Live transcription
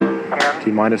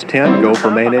T-minus 10, go for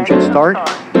main engine start.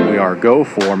 We are go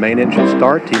for main engine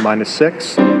start, T-minus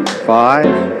 6,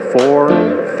 5,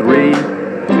 4, 3,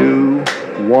 2,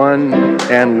 1,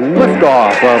 and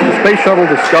liftoff of the Space Shuttle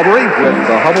Discovery with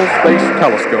the Hubble Space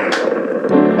Telescope.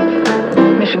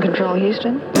 Mission Control,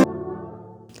 Houston.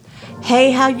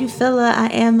 Hey, how you feela? I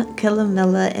am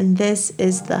Killamilla, and this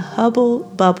is the Hubble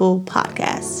Bubble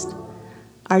Podcast.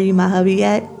 Are you my hubby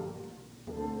yet?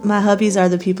 My hubbies are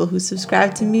the people who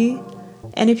subscribe to me,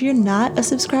 and if you're not a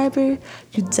subscriber,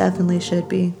 you definitely should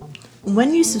be.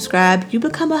 When you subscribe, you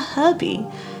become a hubby.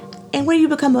 And when you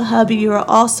become a hubby, you are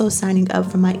also signing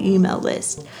up for my email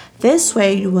list. This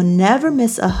way, you will never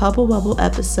miss a Hubble Bubble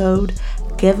episode,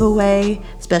 giveaway,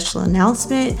 special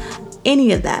announcement,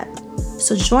 any of that.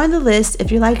 So join the list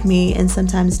if you're like me and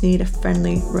sometimes need a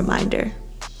friendly reminder.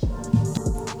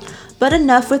 But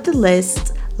enough with the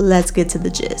list, let's get to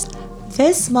the gist.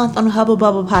 This month on Hubble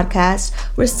Bubble Podcast,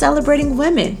 we're celebrating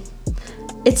women.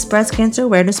 It's Breast Cancer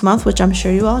Awareness Month, which I'm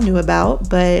sure you all knew about,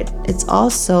 but it's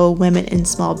also Women in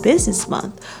Small Business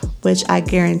Month, which I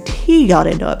guarantee y'all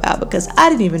didn't know about because I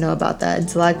didn't even know about that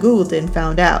until I Googled it and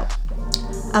found out.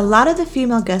 A lot of the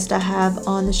female guests I have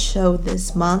on the show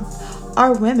this month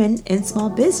are women in small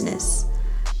business.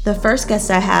 The first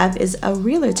guest I have is a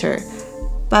realtor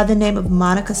by the name of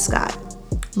Monica Scott.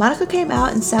 Monica came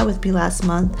out and sat with me last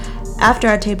month after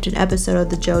I taped an episode of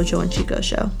the JoJo and Chico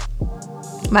show.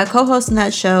 My co-host in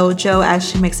that show, Joe,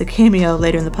 actually makes a cameo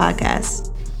later in the podcast.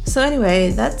 So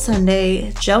anyway, that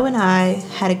Sunday, Joe and I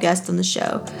had a guest on the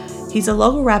show. He's a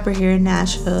local rapper here in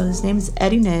Nashville. His name is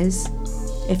Eddie Niz.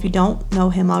 If you don't know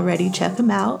him already, check him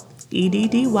out.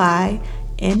 EDDYNIZ.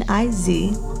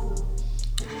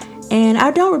 And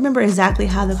I don't remember exactly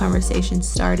how the conversation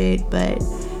started, but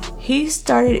he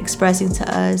started expressing to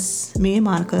us, me and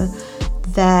Monica,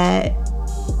 that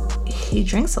he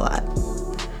drinks a lot.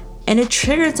 And it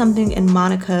triggered something in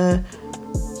Monica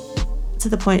to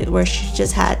the point where she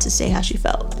just had to say how she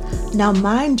felt. Now,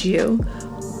 mind you,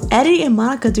 Eddie and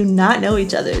Monica do not know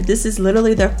each other. This is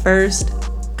literally their first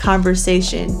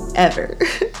conversation ever.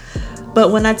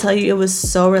 But when I tell you it was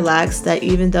so relaxed that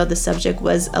even though the subject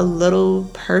was a little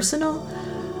personal,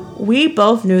 we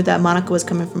both knew that Monica was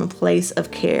coming from a place of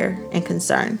care and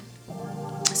concern.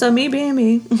 So me being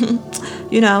me,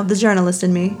 you know, the journalist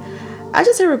in me, I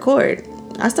just hit record.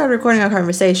 I started recording our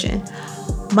conversation.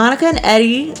 Monica and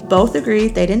Eddie both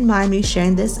agreed they didn't mind me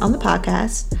sharing this on the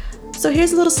podcast. So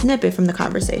here's a little snippet from the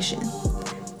conversation.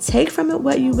 Take from it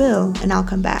what you will, and I'll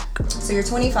come back. So you're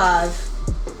 25.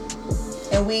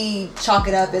 And we chalk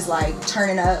it up as like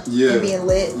turning up and being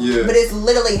lit. Yeah. But it's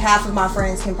literally half of my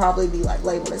friends can probably be like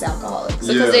labeled as alcoholics.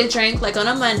 So because they drink like on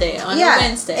a Monday, on a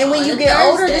Wednesday. And when you get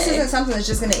older, this isn't something that's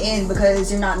just going to end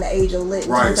because you're not in the age of lit.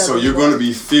 Right. So you're going to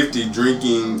be 50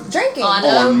 drinking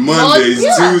on Mondays,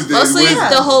 Tuesdays, mostly Wednesdays.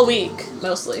 The whole week.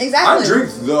 Mostly. Exactly. I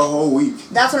drink the whole week.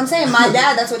 That's what I'm saying. My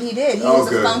dad, that's what he did. He was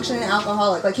a functioning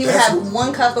alcoholic. Like he would have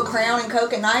 1 cup of Crown and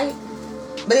Coke at night,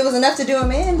 but it was enough to do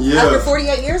him in after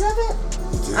 48 years of it.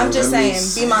 I'm just saying,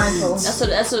 be mindful. That's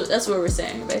what we're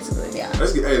saying, basically. Yeah.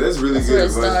 That's really good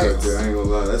advice right there. I ain't gonna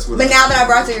lie. That's what. But now that I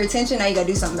brought to your attention, now you gotta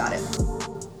do something about it.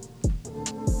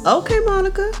 Okay,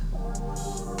 Monica.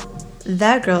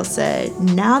 That girl said,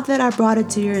 now that I brought it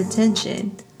to your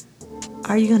attention,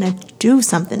 are you gonna do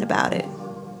something about it?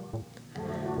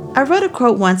 I read a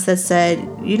quote once that said,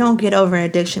 you don't get over an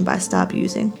addiction by stop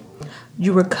using.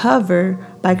 You recover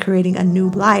by creating a new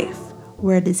life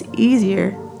where it is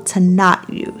easier to not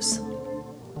use.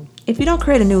 If you don't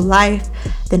create a new life,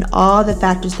 then all the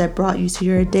factors that brought you to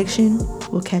your addiction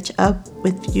will catch up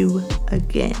with you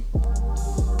again.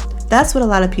 That's what a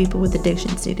lot of people with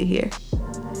addictions need to hear.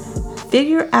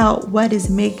 Figure out what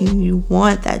is making you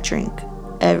want that drink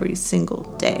every single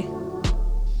day.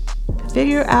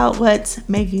 Figure out what's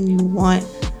making you want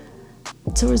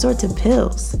to resort to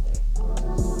pills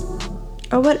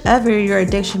or whatever your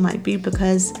addiction might be,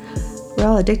 because we're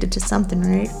all addicted to something,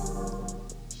 right?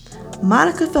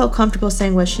 Monica felt comfortable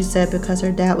saying what she said because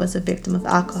her dad was a victim of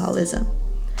alcoholism.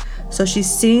 So she's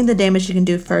seen the damage she can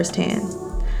do firsthand.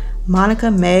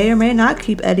 Monica may or may not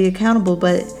keep Eddie accountable,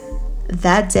 but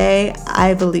that day,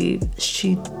 I believe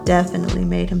she definitely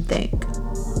made him think.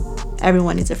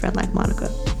 Everyone needs a friend like Monica.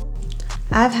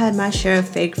 I've had my share of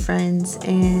fake friends,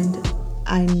 and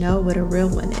I know what a real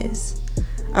one is.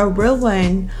 A real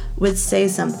one would say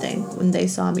something when they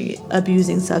saw me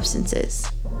abusing substances.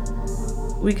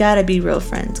 We gotta be real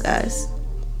friends, guys.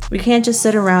 We can't just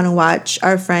sit around and watch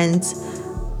our friends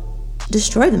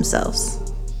destroy themselves,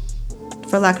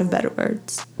 for lack of better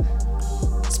words.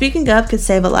 Speaking up could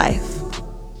save a life.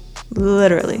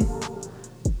 Literally.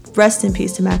 Rest in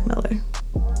peace to Mac Miller.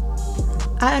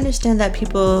 I understand that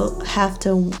people have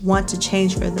to want to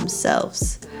change for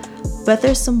themselves, but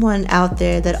there's someone out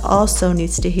there that also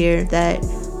needs to hear that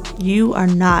you are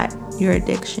not your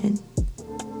addiction.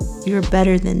 You're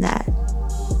better than that.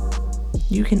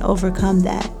 You can overcome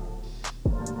that.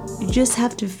 You just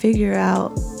have to figure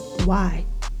out why.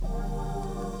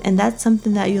 And that's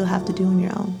something that you'll have to do on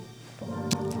your own.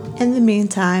 In the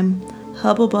meantime,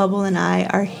 Hubble Bubble and I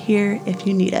are here if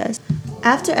you need us.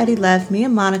 After Eddie left, me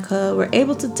and Monica were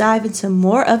able to dive into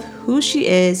more of who she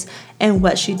is and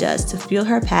what she does to fuel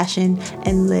her passion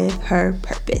and live her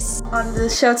purpose. On the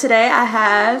show today, I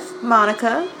have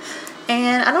Monica,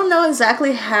 and I don't know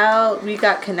exactly how we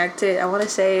got connected. I want to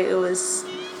say it was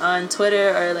on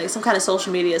Twitter or like some kind of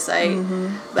social media site.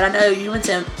 But I know you went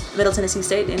to Middle Tennessee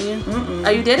State, didn't you? Oh,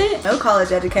 you didn't? No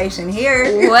college education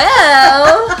here.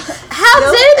 Well, how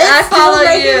did I follow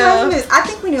you? I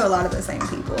think we knew a lot of the same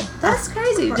people. That's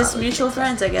crazy. Probably. Just mutual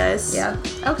friends, I guess. Yeah.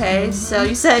 Okay, so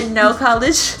you said no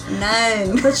college?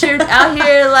 None. But you're out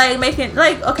here like making,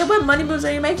 like, okay, what money moves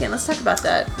are you making? Let's talk about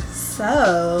that.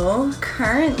 So,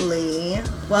 currently,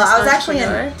 well, I was actually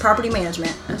in property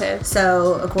management. Okay.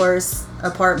 So, of course,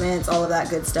 apartments, all of that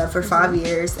good stuff for 5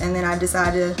 years. And then I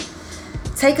decided to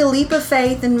take a leap of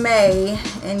faith in May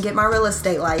and get my real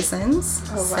estate license.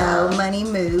 Oh, wow. So, money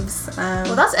moves.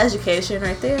 Well, that's education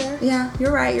right there. Yeah,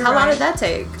 you're right. How long did that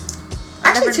take?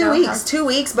 Actually, 2 weeks. 2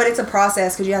 weeks, but it's a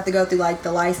process because you have to go through like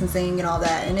the licensing and all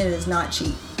that. And it is not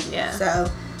cheap. Yeah.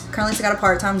 So, currently still got a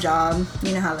part-time job.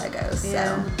 You know how that goes.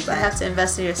 Yeah. So, but you have to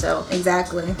invest in yourself.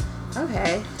 Exactly.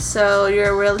 Okay. So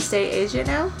you're a real estate agent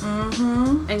now?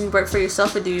 Mm-hmm. And you work for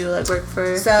yourself, or do you like work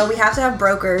for? So we have to have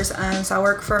brokers. So I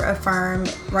work for a firm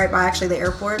right by actually the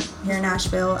airport here in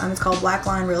Nashville. It's called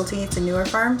Blackline Realty. It's a newer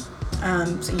firm.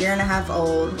 It's a year and a half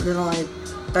old. There's only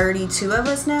 32 of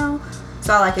us now.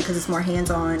 So I like it because it's more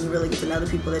hands-on. You really get to know the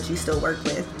people that you still work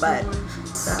with. But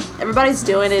so everybody's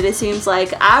doing it. It seems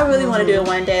like I really want to do it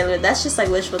one day. But that's just like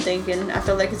wishful thinking. I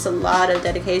feel like it's a lot of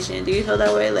dedication. Do you feel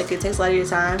that way? Like it takes a lot of your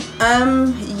time?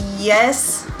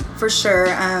 Yes, for sure.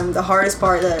 The hardest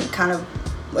part, that kind of,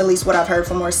 at least what I've heard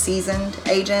from more seasoned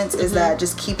agents, is that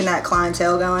just keeping that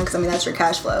clientele going. Because I mean, that's your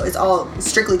cash flow. It's all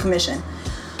strictly commission.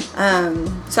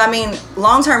 So I mean,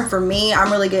 long term for me, I'm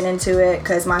really getting into it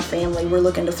because my family, we're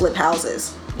looking to flip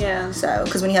houses. Yeah. So,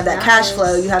 because when you have that cash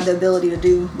flow, you have the ability to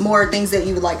do more things that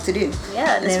you would like to do.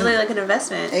 Yeah, and it's really like an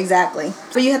investment. Exactly.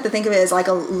 But you have to think of it as like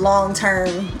a long-term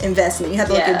investment. You have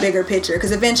to look at the bigger picture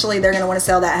because eventually they're going to want to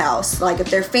sell that house. Like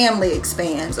if their family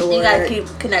expands, or you got to keep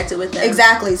connected with them.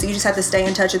 Exactly. So you just have to stay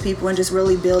in touch with people and just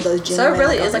really build those genuine. So it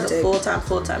really is like a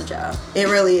full-time job. It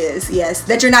really is. Yes,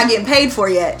 that you're not getting paid for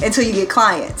yet until you get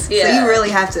clients. Yeah. So you really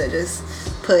have to just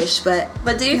push. But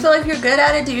do you feel like you're good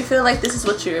at it? Do you feel like this is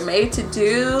what you're made to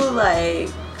do? Like,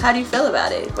 how do you feel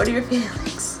about it? What are your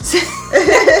feelings?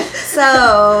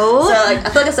 so like, I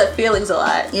feel like I said feelings a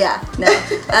lot. Yeah. No.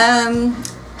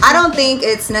 I don't think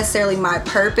it's necessarily my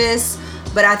purpose,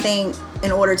 but I think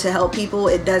in order to help people,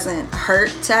 it doesn't hurt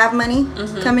to have money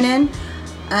coming in.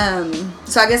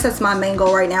 So I guess that's my main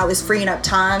goal right now, is freeing up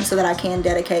time so that I can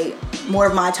dedicate more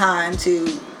of my time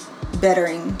to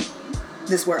bettering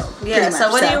this world. Yeah, so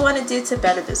what do you want to do to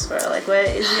better this world? Like, what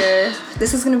is your...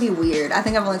 This is going to be weird. I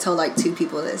think I've only told like 2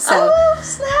 people this. So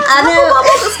snap. I know.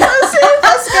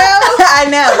 Let's go. I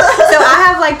know. So I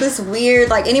have like this weird,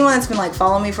 like anyone that's been like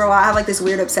following me for a while, I have like this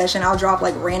weird obsession. I'll drop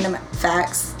like random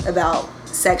facts about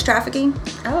sex trafficking.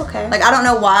 Oh, okay. Like, I don't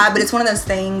know why, but it's one of those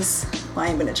things. Well, I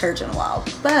ain't been to church in a while,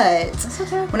 but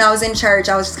when I was in church,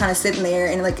 I was just kind of sitting there,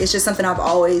 and like it's just something I've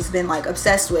always been like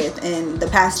obsessed with. And the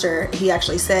pastor, he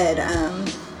actually said,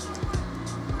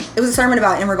 it was a sermon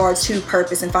about in regards to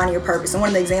purpose and finding your purpose, and one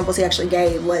of the examples he actually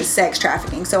gave was sex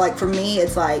trafficking. So like for me,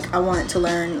 it's like I want to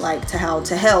learn like how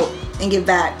to help and give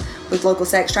back with local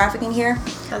sex trafficking here.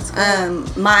 That's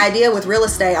cool. My idea with real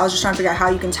estate, I was just trying to figure out how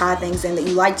you can tie things in that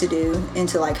you like to do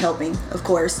into like helping, of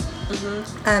course.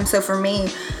 So for me,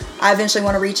 I eventually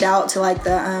want to reach out to like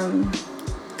the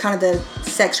kind of the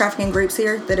sex trafficking groups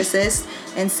here that assist,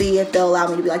 and see if they'll allow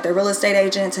me to be like their real estate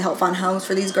agent to help find homes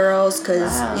for these girls,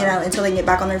 because you know, until they can get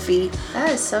back on their feet.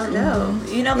 That is so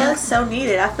dope. You know, that's so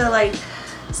needed. I feel like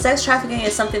sex trafficking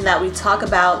is something that we talk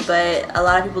about, but a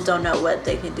lot of people don't know what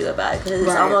they can do about it, because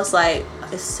it's almost like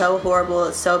it's so horrible,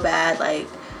 it's so bad, like,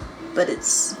 but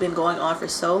it's been going on for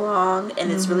so long,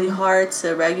 and it's really hard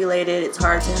to regulate it. It's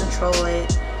hard to control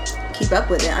it, keep up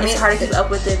with it. I mean, it's hard to keep up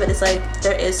with it, but it's like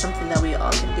there is something that we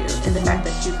all can do, and the fact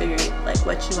that you figure like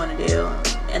what you want to do,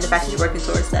 and the fact that you're working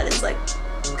towards that is like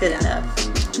good enough.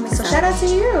 So shout out to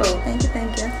you.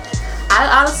 Thank you.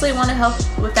 I honestly want to help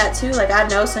with that too. Like, I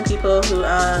know some people who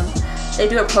they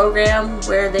do a program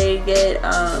where they get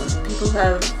people who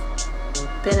have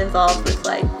been involved with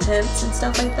like pimps and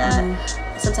stuff like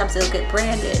that. Sometimes they'll get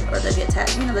branded or they'll get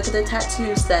look at their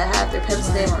tattoos that have their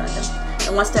pimp's name on them.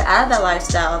 And once they're out of that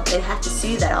lifestyle, they have to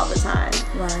see that all the time.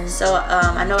 Right. So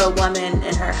I know a woman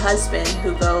and her husband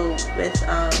who go with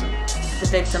the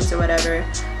victims or whatever.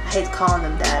 I hate calling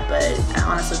them that, but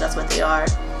honestly, that's what they are.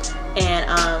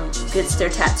 And gets their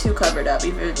tattoo covered up.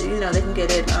 Either they can get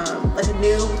it like a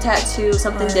new tattoo,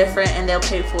 something different, and they'll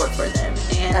pay for it for them.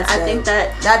 And I think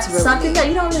that's really something that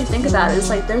you don't really think about. It's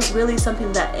like there's really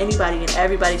something that anybody and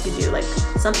everybody can do. Like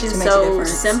something so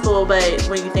simple, but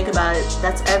when you think about it,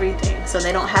 that's everything. So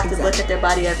they don't have to look at their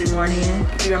body every morning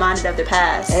and be reminded of their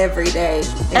past. Every day.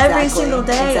 Every single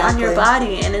day on your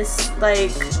body. And it's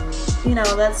like,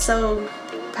 that's so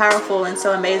powerful and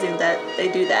so amazing that they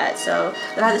do that. So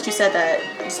the fact that you said that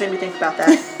just made me think about that,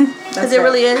 because it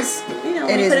really is,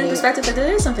 when you put it in perspective, that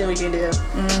there is something we can do.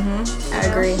 I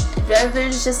agree.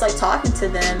 There's just like talking to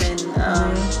them, and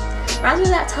reminds me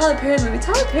of that Tyler Perry movie.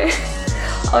 Tyler Perry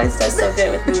always does so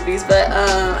good with movies, but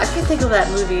I can't think of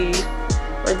that movie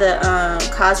where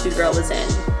the Cosby girl was in.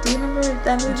 Do you remember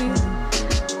that movie?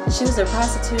 She was a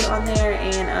prostitute on there,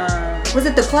 and was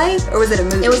it the play or was it a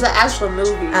movie? It was an actual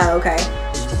movie. Oh, okay.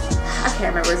 I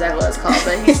can't remember exactly what it's called,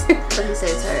 but he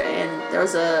saves her, and there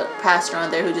was a pastor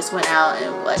on there who just went out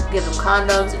and like give them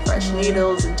condoms and fresh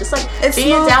needles and just like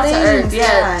being down to earth,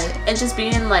 and just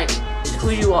being like who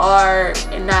you are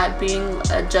and not being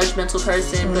a judgmental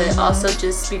person, but also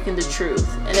just speaking the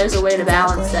truth. And there's a way to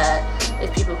balance that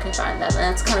if people can find that, and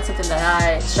that's kind of something that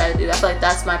I try to do. I feel like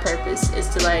that's my purpose, is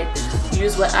to like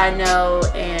use what I know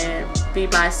and be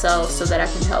myself so that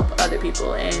I can help other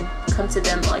people and come to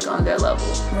them like on their level.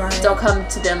 Right. Don't come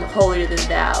to them holier than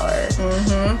thou, or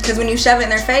because when you shove it in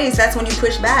their face, that's when you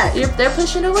push back. They're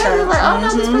pushing away. They're like, oh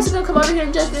no, this person's gonna come over here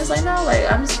and judge me. It's like, no,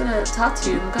 like I'm just gonna talk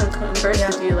to you. I'm gonna converse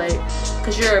with you, like,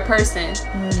 because you're a person,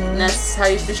 and that's how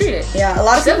you should be treated. Yeah, a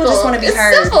lot of people just want to be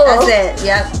heard. Simple. That's it.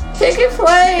 Yep. Make it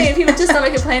plain. People just don't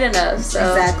make it plain enough. So.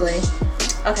 Exactly.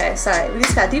 Okay, sorry, we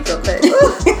just got deep real quick.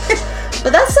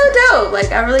 But that's so dope.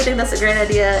 Like, I really think that's a great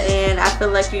idea, and I feel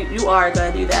like you are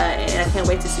gonna do that, and I can't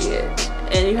wait to see it.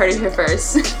 And you heard it here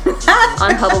first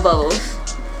on Hubble Bubble.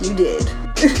 You did.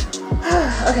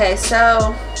 Okay,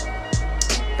 so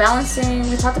balancing.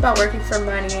 We talked about working for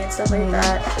money and stuff like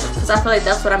that, because I feel like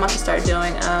that's what I'm about to start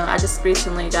doing. I just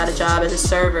recently got a job as a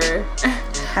server.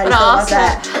 How do you feel about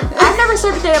that? I've never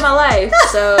served a day in my life,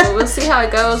 so we'll see how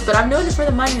it goes. But I'm doing it for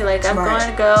the money. Like, I'm going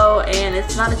to go, and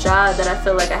it's not a job that I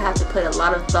feel like I have to put a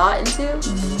lot of thought into,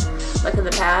 like in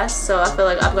the past. So I feel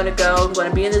like I'm going to go, I'm going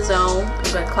to be in the zone,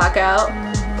 I'm going to clock out,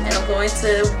 and I'm going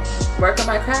to work on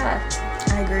my craft.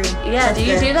 I agree. Yeah, do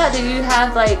you do that? Do you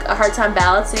have like a hard time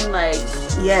balancing, like?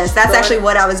 Yes, that's actually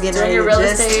what I was getting ready to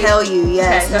just tell you.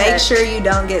 Yes, okay, make sure you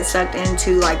don't get sucked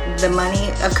into like the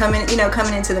money of coming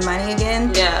into the money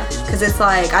again. Yeah. Because it's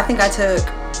like, I think I took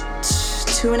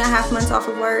 2.5 months off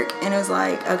of work, and it was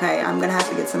like, okay, I'm gonna have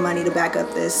to get some money to back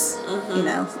up this,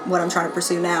 what I'm trying to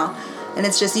pursue now. And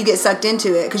it's just, you get sucked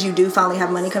into it because you do finally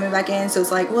have money coming back in. So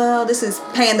it's like, well, this is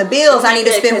paying the bills. I need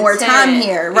to spend more time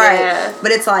here, right? Yeah.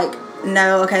 But it's like,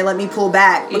 no, okay, let me pull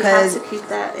back, because you have to keep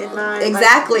that in mind.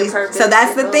 Exactly. Like, so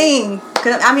that's the thing.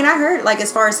 Cause, I mean, I heard, like,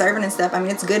 as far as serving and stuff, I mean,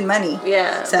 it's good money.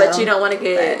 Yeah, so, but you don't want to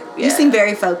get. You seem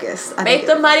very focused. Make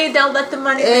the money. Don't let the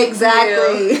money.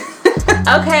 Exactly.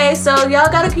 Okay, so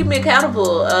y'all gotta keep me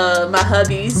accountable. My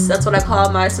hubbies, that's what I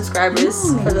call my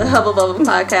subscribers for the Hubble Bubble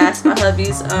podcast. My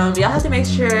hubbies. Y'all have to make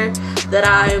sure that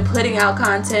I'm putting out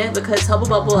content, because Hubble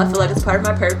Bubble, I feel like it's part of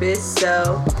my purpose.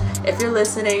 So if you're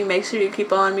listening, make sure you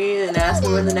keep on me and ask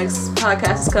me when the next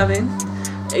podcast is coming,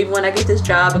 even when I get this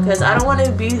job, because I don't want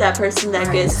to be that person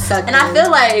that gets sucked in. I feel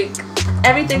like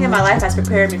everything in my life has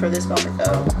prepared me for this moment,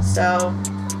 though. So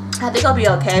I think I'll be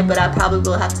okay, but I probably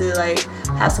will have to like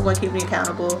have someone keep me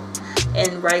accountable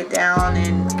and write down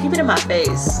and keep it in my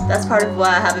face. That's part of why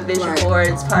I have a vision board.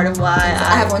 It's part of why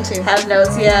I have one too. Have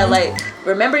notes. Yeah, like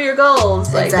remember your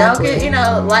goals. Like don't get,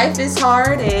 life is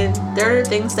hard, and there are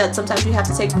things that sometimes you have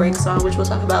to take breaks on, which we'll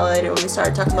talk about later when we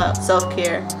start talking about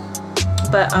self-care.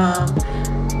 But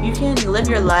you can live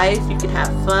your life, you can have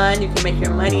fun, you can make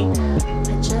your money,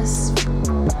 but just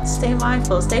stay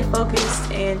mindful, stay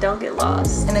focused, and don't get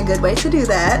lost. And a good way to do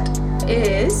that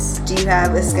is, do you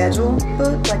have a schedule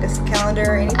book, like a calendar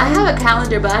or anything? I have a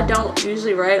calendar, but I don't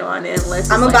usually write on it unless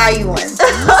I'm gonna buy you one. So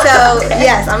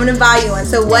yes, I'm gonna buy you one.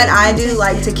 So what I do,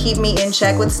 like, to keep me in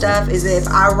check with stuff is if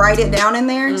I write it down in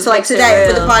there. So like today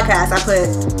for the podcast, I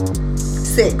put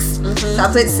 6. So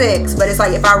I put 6, but it's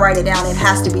like if I write it down, it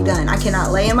has to be done. I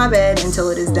cannot lay in my bed until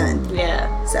it is done.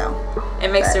 Yeah. So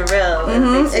It makes it real.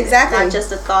 Mm-hmm. Exactly. Not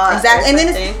just a thought. Exactly. And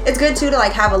then it's good too to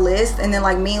like have a list, and then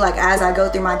like me, like as I go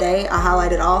through my day, I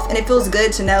highlight it off, and it feels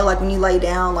good to know like when you lay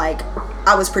down, like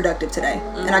I was productive today,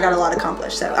 and I got a lot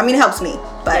accomplished. So I mean, it helps me.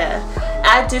 But yeah,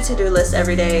 I do to-do lists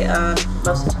every day,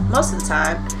 most of the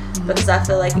time, because I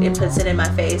feel like it puts it in my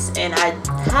face, and I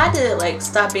had to like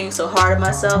stop being so hard on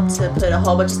myself to put a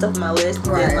whole bunch of stuff on my list,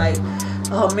 and then like,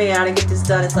 oh man, I didn't get this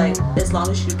done. It's like, as long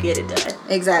as you get it done.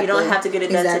 Exactly. You don't have to get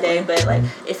it done today, but like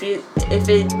if it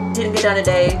didn't get done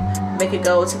today, make it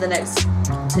go to the next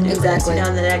to do list, you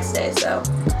know, the next day. So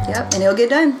yep, and it'll get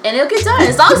done. And it'll get done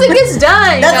as long as it gets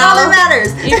done. That's all that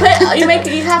matters.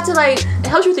 You have to like, it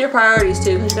helps you with your priorities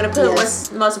too, because you're gonna put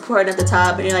what's most important at the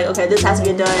top, and you're like, okay, this has to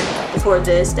get done before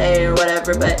this day or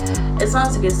whatever. But as long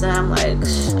as it gets done, I'm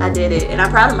like, I did it, and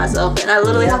I'm proud of myself, and I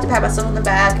literally have to pat myself on the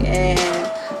back and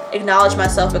acknowledge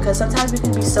myself, because sometimes we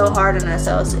can be so hard on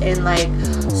ourselves and like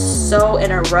so in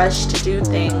a rush to do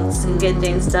things and get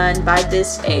things done by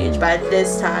this age, by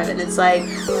this time, and it's like,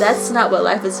 that's not what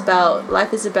life is about.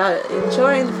 Life is about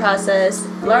enjoying the process,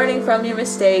 learning from your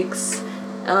mistakes,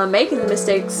 making the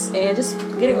mistakes, and just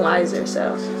getting wiser.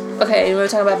 So okay, we're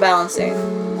talking about balancing.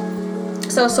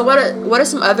 So what are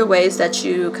some other ways that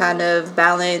you kind of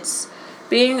balance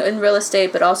being in real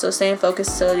estate but also staying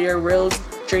focused to your real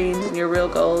dreams and your real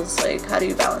goals? Like, how do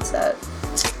you balance that?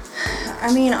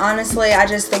 I mean, honestly,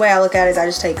 the way I look at it is I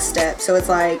just take steps. So it's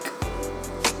like,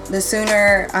 the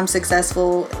sooner I'm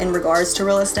successful in regards to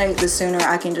real estate, the sooner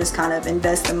I can just kind of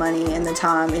invest the money and the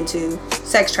time into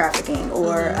sex trafficking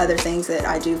or other things that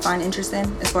I do find interest in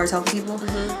as far as helping people.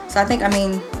 So I think,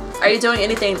 are you doing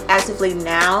anything actively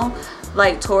now,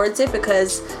 like towards it?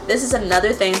 Because this is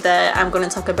another thing that I'm going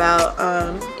to talk about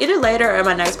either later or in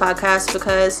my next podcast,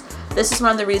 because this is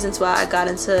one of the reasons why I got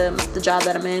into the job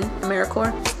that I'm in,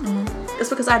 AmeriCorps. It's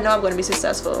because I know I'm going to be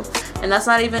successful, and that's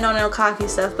not even on no cocky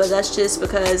stuff, but that's just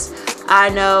because I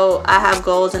know I have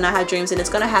goals and I have dreams, and it's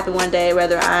going to happen one day,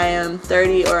 whether I am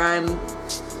 30 or I'm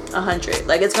 100.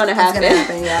 Like, it's going to happen,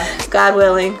 yeah. God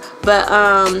willing. But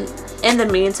in the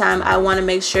meantime, I want to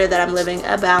make sure that I'm living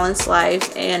a balanced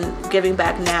life and giving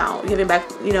back now. Giving back,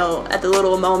 you know, at the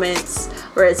little moments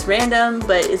where it's random,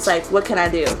 but it's like, what can I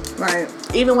do? Right.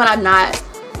 Even when I'm not,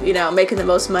 you know, making the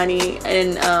most money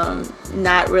and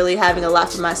not really having a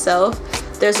lot for myself,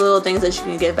 there's little things that you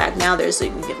can give back now. You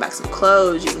can get back some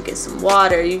clothes, you can get some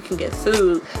water, you can get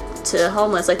food to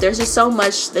homeless. Like, there's just so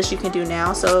much that you can do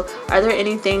now. So are there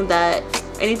any things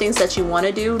that you want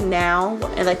to do now,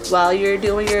 and like while you're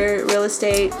doing your real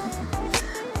estate?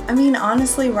 I mean,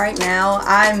 honestly, right now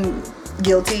I'm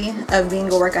guilty of being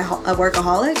a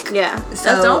workaholic. Yeah.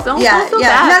 So don't feel bad. No.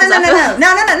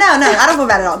 I don't feel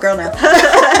bad at all, girl. No.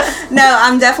 No,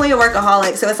 I'm definitely a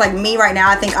workaholic. So it's like me right now.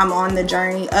 I think I'm on the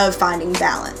journey of finding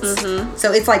balance.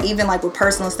 So it's like, even like with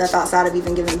personal stuff outside of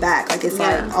even giving back, like it's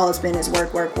like all it's been is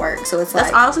work. So it's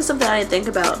that's honestly something I didn't think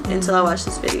about until I watched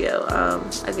this video.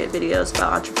 I get videos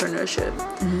about entrepreneurship,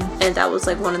 and that was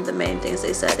like one of the main things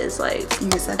they said is like,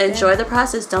 enjoy the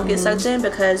process. Don't get sucked in,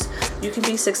 because you can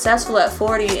be successful at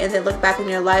 40 and then look back in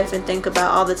your life and think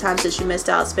about all the times that you missed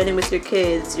out spending with your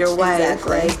kids, your wife,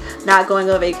 like not going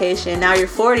on vacation. Now you're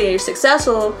 40 and you're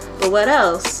successful, but what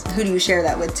else? Who do you share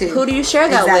that with too? Who do you share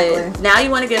that with? Now you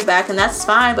want to give back, and that's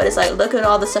fine, but it's like, look at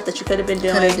all the stuff that you could have been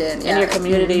doing in your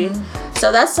community.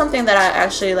 So that's something that I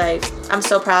actually like, I'm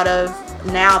so proud of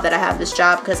now that I have this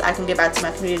job, because I can give back to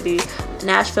my community.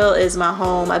 Nashville is my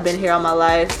home. I've been here all my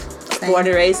life. Born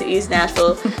and raised in East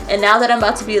Nashville, and now that I'm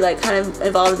about to be like kind of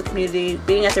involved in the community,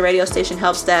 being at the radio station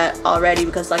helps that already,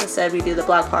 because like I said, we do the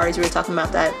block parties. We were talking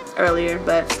about that earlier,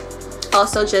 but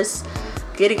also just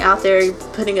getting out there,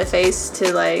 putting a face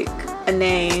to like a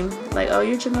name, like, oh,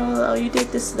 you're Jamola, oh, you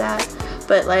did this, that.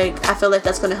 But like, I feel like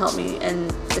that's going to help me in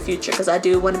the future, because I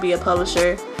do want to be a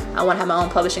publisher. I want to have my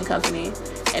own publishing company,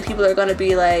 and people are going to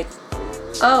be like,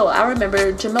 oh, I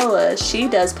remember Jamola, she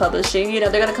does publishing. You know,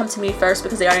 they're going to come to me first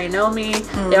because they already know me.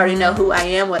 They already know who I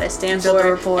am, what I stand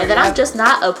for. And then I'm just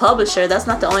not a publisher. That's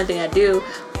not the only thing I do.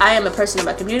 I am a person in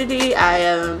my community. I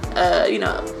am,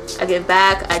 I give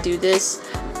back. I do this.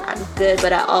 I'm good,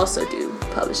 but I also do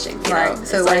publishing. You know?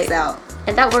 So it works out.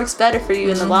 And that works better for you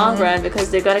in the long run, because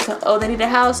they're going to come, oh, they need a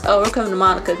house? Oh, we're coming to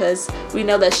Monica because we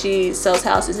know that she sells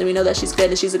houses and we know that she's good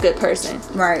and she's a good person.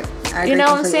 Right. I agree, you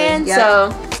know what I'm saying? Yep.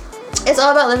 So it's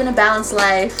all about living a balanced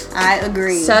life. I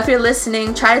agree. So if you're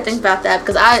listening, try to think about that,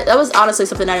 because that was honestly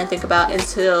something I didn't think about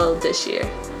until this year.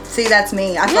 See, that's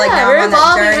me. I feel like now I'm on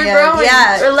that journey. We're growing.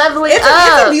 Yeah, we're leveling up.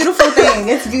 It's a beautiful thing.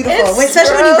 It's beautiful,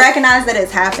 especially when you recognize that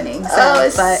it's happening. So,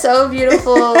 it's so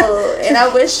beautiful, and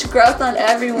I wish growth on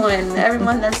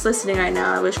everyone that's listening right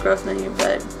now. I wish growth on you,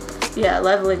 but yeah,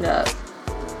 leveling up.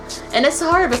 And it's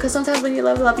hard because sometimes when you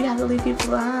level up, you have to leave people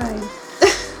behind.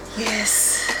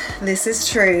 Yes, this is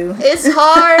true. It's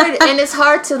hard, and it's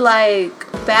hard to like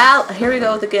balance. Here we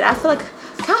go with again. I feel like,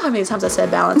 count how many times I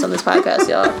said balance on this podcast,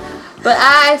 y'all. But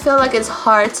I feel like it's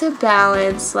hard to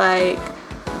balance like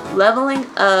leveling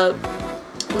up,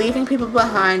 leaving people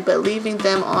behind, but leaving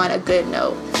them on a good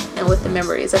note and with the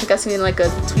memories. I think I seen like a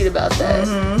tweet about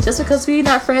that. Just because we're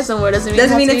not friends no more doesn't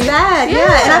mean it's bad.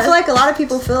 Yeah, and I feel like a lot of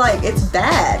people feel like it's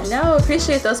bad. No,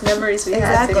 appreciate those memories we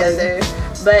had together.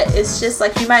 But it's just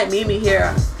like you might meet me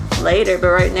here later, but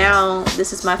right now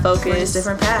this is my focus. We're just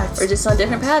different paths. We're just on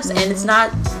different paths, and it's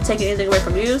not taking anything away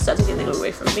from you. It's not taking anything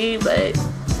away from me, but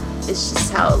it's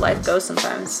just how life goes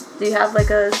sometimes. Do you have like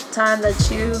a time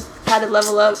that you had to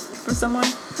level up from someone?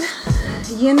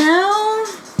 You know,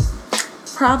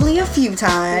 probably a few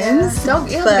times. Don't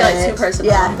be like too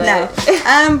personal. Yeah, but.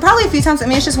 no. Probably a few times. I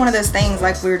mean, it's just one of those things.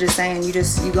 Like we were just saying, you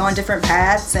go on different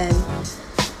paths, and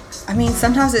I mean,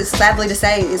 sometimes it's sadly to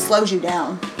say it slows you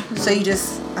down. So you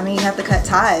have to cut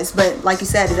ties. But like you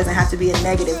said, it doesn't have to be a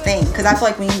negative thing. Because I feel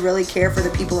like when you really care for the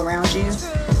people around you,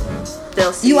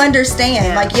 they'll see. You understand.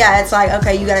 Yeah. Like, yeah, it's like,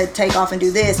 okay, you got to take off and do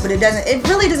this. But it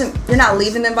really doesn't, you're not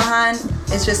leaving them behind.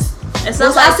 It's just,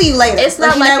 I'll see you later. It's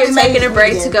not like you're taking a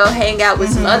break to go hang out with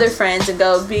some other friends and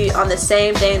go be on the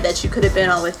same thing that you could have been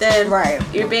on with them. Right.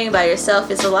 You're being by yourself.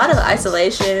 It's a lot of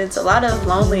isolation. It's a lot of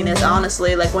loneliness,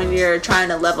 honestly, like when you're trying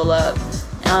to level up.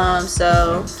 And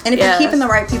if you're keeping the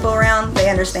right people around, they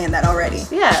understand that already.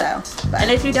 Yeah.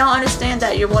 And if you don't understand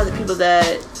that, you're one of the people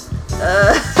that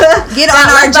get on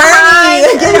our journey.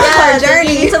 Get on our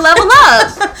journey. You need to level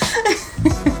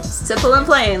up. Simple and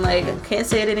plain. Like, can't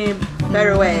say it any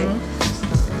better way.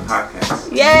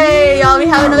 Podcast. Yay, y'all! We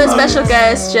have another special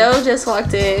guest. Joe just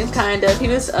walked in, kind of. He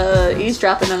was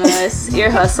eavesdropping on us, ear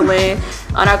hustling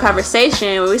on our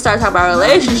conversation when we started talking about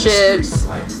relationships.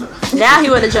 Now he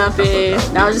want to jump in.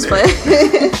 Now I'm just playing.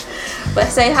 But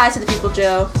say hi to the people,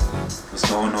 Joe. What's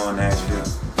going on,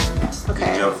 Nashville?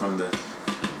 Okay. Joe from the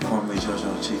formerly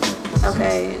JoJo Chicken.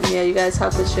 Okay, yeah, you guys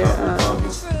help with your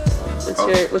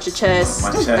with your chest,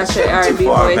 my chest. Not your R&B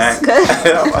voice. I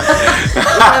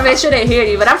want to make sure they hear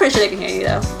you, but I'm pretty sure they can hear you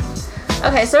though.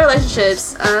 Okay, so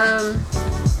relationships.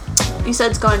 You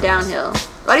said it's going downhill.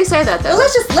 Why do you say that though? Well,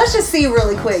 let's just see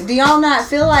really quick. Do y'all not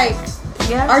feel like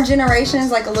our generation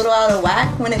is like a little out of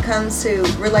whack when it comes to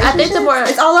relationships? I think the more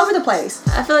it's all over the place.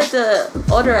 I feel like the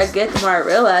older I get, the more I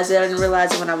realize it. I didn't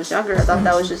realize it when I was younger. I thought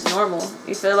that was just normal.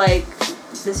 You feel like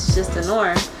this is just the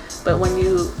norm, but when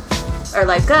you are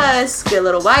like us, get a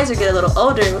little wiser, get a little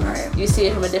older, you see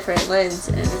it from a different lens,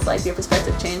 and it's like your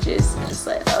perspective changes, and it's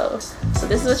like, oh, so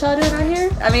this is what y'all doing right here?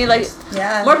 I mean, like,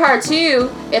 more power to you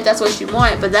if that's what you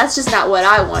want, but that's just not what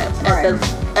I want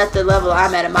at the level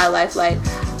I'm at in my life, like,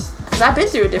 because I've been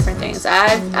through different things.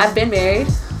 I've been married.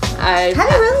 Have you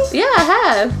really? Yeah, I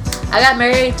have. I got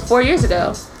married 4 years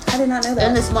ago. I did not know that.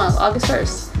 In this month, August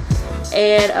 1st.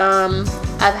 And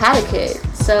I've had a kid.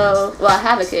 I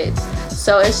have a kid.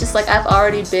 So it's just like I've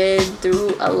already been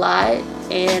through a lot,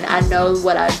 and I know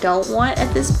what I don't want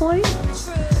at this point.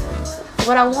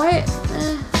 What I want,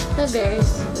 that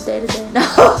varies day to day.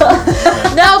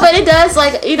 No, but it does.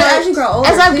 Like, you know, as you grow older,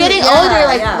 as I'm getting older,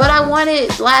 like what I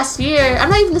wanted last year, I'm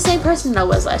not even the same person I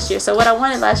was last year. So what I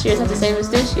wanted last year is not the same as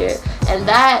this year, and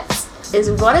that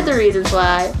is one of the reasons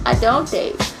why I don't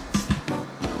date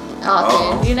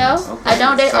often. You know, I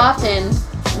don't date often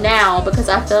now because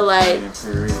I feel like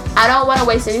I don't want to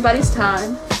waste anybody's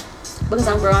time because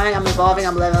I'm growing, I'm evolving,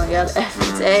 I'm leveling up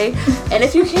every day. And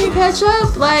if you can't catch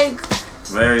up, like,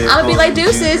 I'm gonna be like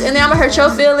deuces, and then I'm gonna hurt your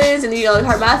feelings, and you know,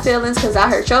 hurt my feelings because I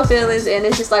hurt your feelings, and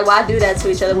it's just like, why do that to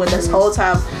each other when this whole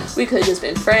time we could have just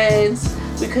been friends,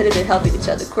 we could have been helping each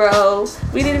other grow,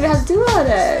 we didn't even have to do all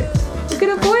that, we could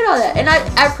avoid all that, and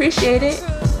I appreciate it.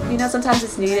 You know, sometimes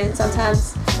it's needed,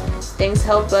 sometimes things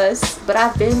help us, but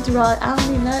I've been through all. I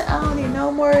don't need no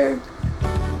more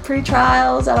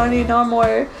pre-trials. I don't need no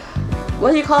more.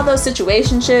 What do you call those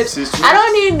situationships? I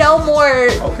don't need no more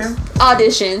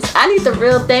auditions. I need the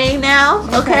real thing now.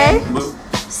 Okay.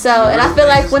 So, and I feel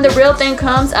like when the real thing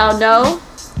comes, I'll know,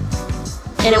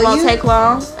 and it won't take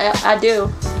long. I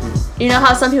do. You know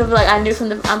how some people be like, I knew from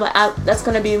the. I'm like, that's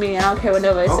gonna be me. I don't care what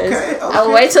nobody says. I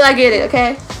will wait till I get it.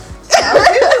 Okay.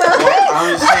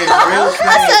 I'm just saying, the real thing.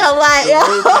 I said a lot, yeah.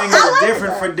 The real thing is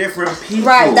different for different people.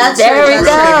 Right, that's there we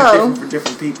go. Different for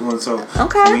different people, and so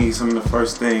for me, some of the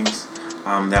first things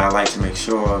that I like to make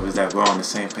sure of is that we're on the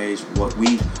same page with what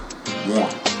we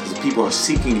want. Because if people are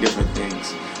seeking different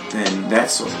things, then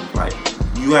that's sort of like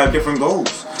you have different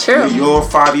goals. True. Your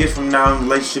 5 years from now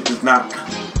relationship does not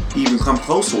even come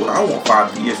close to what I want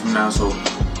 5 years from now. So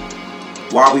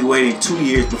why are we waiting 2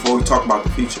 years before we talk about the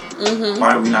future?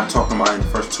 Why are we not talking about it in the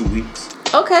first 2 weeks?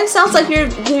 Okay, sounds like you're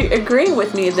agreeing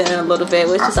with me then a little bit,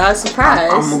 which is I was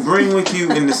surprised. I'm agreeing with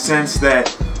you in the sense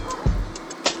that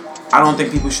I don't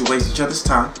think people should waste each other's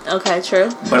time. Okay,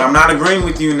 true. But I'm not agreeing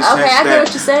with you in the sense I that get what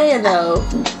you're saying though.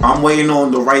 I'm waiting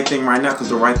on the right thing right now because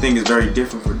the right thing is very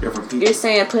different for different people. You're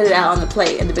saying put it out on the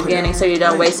plate in the beginning so you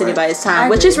don't waste anybody's time, I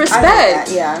which agree. is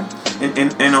respect. Yeah.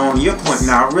 And on your point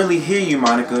now, I really hear you,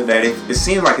 Monica, that it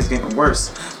seems like it's getting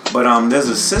worse. But there's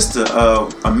a sister,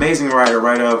 amazing writer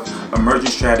of Emergent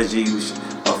Strategy,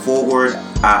 a forward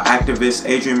activist,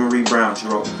 Adrienne Marie Brown. She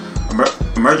wrote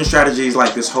Emergent Strategy is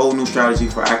like this whole new strategy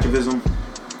for activism,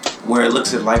 where it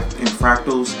looks at life in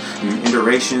fractals and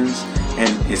iterations, and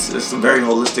it's a very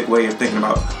holistic way of thinking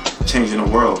about changing the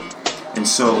world. And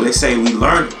so they say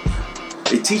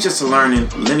they teach us to learn in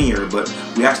linear, but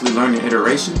we actually learn in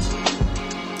iterations.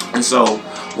 And so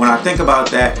when I think about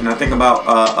that, and I think about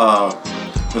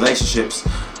relationships,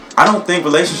 I don't think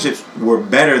relationships were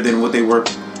better than what they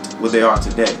are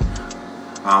today.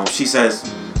 She said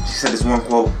this one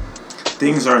quote: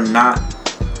 things are not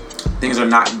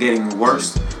getting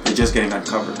worse, they're just getting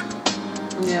uncovered.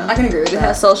 Yeah, I can agree with that.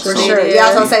 Have social media. Sure. Yeah, I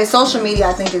was gonna say social media.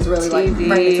 I think is really like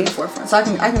bringing it to the forefront. So I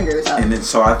can agree with that. And then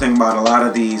so I think about a lot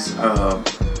of these.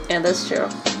 Yeah, that's true.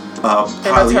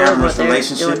 Polyamorous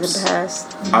relationships.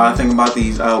 I think about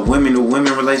these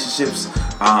women-to-women relationships.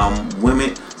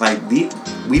 Women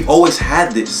we've always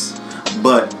had this,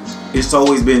 but it's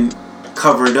always been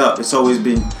covered up. It's always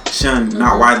been shunned,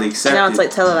 not widely accepted. Now it's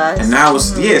like televised. And now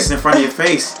it's it's in front of your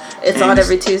face. It's on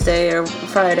every Tuesday or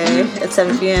Friday at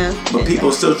 7 p.m. But people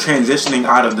are still transitioning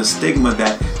out of the stigma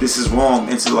that this is wrong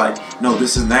into like, no,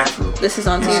 this is natural. This is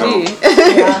on And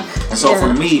TV. So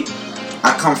for me,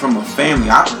 I come from a family.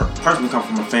 I personally come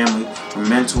from a family, from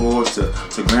mentors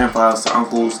to grandfathers to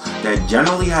uncles that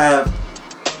generally have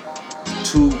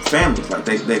two families. Like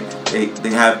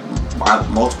they have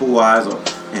multiple wives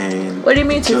and what do you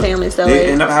mean two families though? They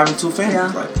end up having two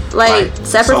families. Yeah. Like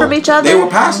separate from each other? They were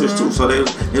pastors too, so they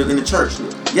were in the church.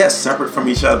 Yes, separate from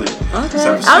each other.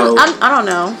 Okay. I don't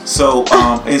know. So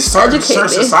in certain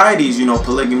societies,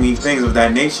 polygamy, things of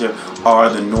that nature are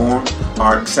the norm,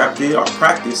 are accepted, are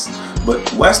practiced. But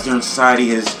Western society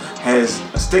has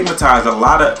stigmatized a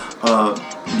lot of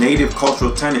native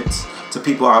cultural tenets to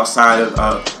people outside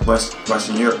of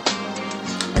Western Europe.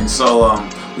 And so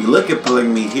we look at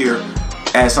polygamy here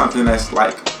as something that's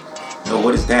like,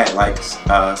 what is that? Like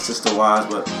sister wives.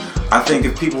 But I think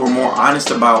if people were more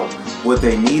honest about what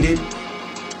they needed,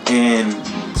 and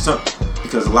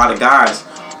because a lot of guys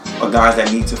are guys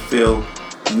that need to feel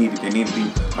needed. They need to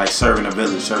be like serving a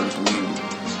village, serving a community.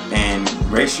 And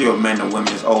ratio of men to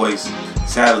women is always,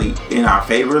 sadly, in our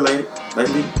favor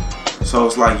lately. So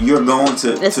it's like you're going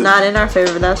to. It's not in our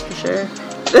favor, that's for sure.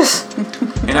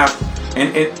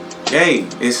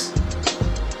 It's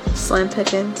slim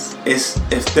pickings.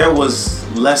 If there was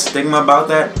less stigma about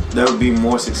that, there would be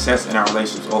more success in our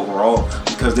relationships overall.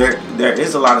 Because there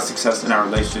is a lot of success in our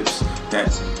relationships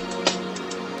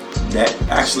that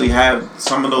actually have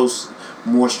some of those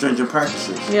more stringent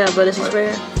practices. Yeah, but it's just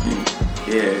rare.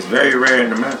 Yeah, it's very rare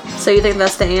in America. So you think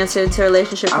that's the answer to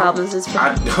relationship problems?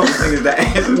 I don't think it's the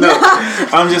answer. No,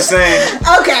 I'm just saying.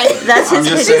 Okay, that's his.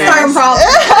 She's starting problems.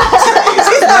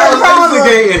 She's starting problems.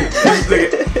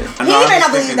 He may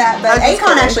not believe that, but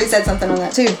Akon actually said something on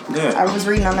that too. Yeah, I was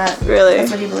reading on that. Really?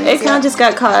 That's what he believes. Akon just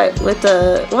got caught with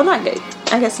not gay.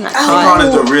 I guess not. Akon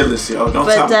is the realest, yo. Don't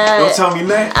tell me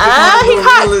that.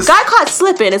 He got caught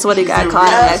slipping. Is what he got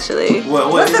caught actually.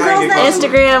 What's the girl's name?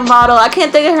 Instagram model. I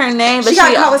can't think of her name, but she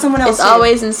got caught with someone else. It's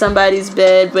always in somebody's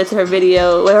bed with her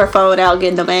video, with her phone out,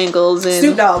 getting them angles. And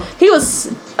Snoop Dogg. He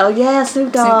was. Oh yeah,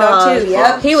 Snoop Dogg. Snoop Dogg too.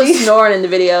 Yep. He was snoring in the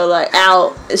video, like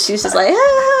out. She was just like,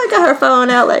 got her phone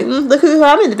out, like look who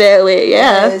I'm in the bed with.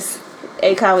 Yeah. Yes.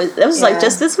 Akon was. That was like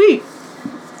just this week.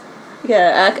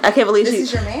 Yeah, I can't believe this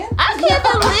is your man? I can't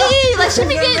believe like she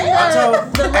be getting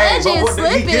the legend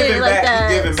slipping like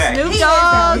that. He giving back. Snoop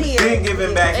Dogg. He been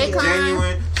giving back. He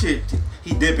genuine shit.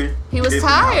 He dipping. He was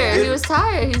tired. He was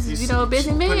tired. He's a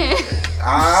busy man.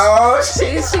 Oh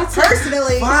shit. She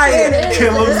personally fired.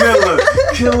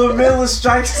 Killer Miller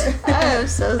strikes. I'm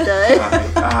so done.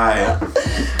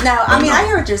 No, I mean I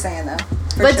hear what you're saying though.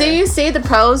 But do you see the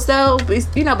pros though?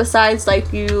 Besides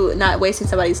like you not wasting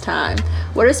somebody's time,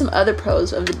 what are some other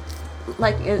pros of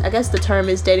I guess the term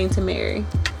is dating to marry?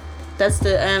 That's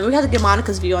the we have to get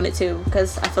Monica's view on it too,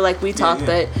 because I feel like we talk,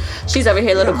 but she's over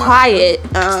here a little quiet.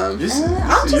 I'm just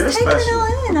taking it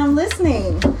all in. I'm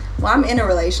listening. Well, I'm in a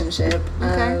relationship.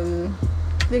 Okay.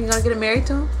 Think you're gonna get married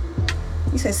to him?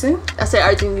 You said soon? I said,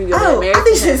 are you going to get married? I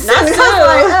think you said soon. Not soon.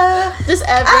 I was like, just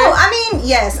ever. Oh, I mean,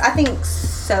 yes, I think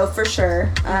so for sure.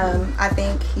 I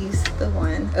think he's the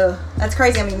one. Ugh, that's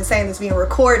crazy. I'm even saying this being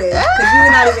recorded because you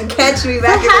would not even catch me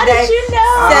back in the day. How did you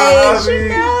know? Say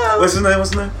it. What's his name? What's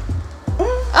his name?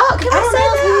 Oh, can I say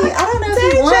that? I don't know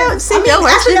if he wants. See,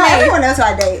 actually, no, everyone knows who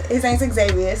I date. His name's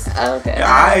Xavier.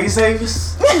 Okay. Xavier.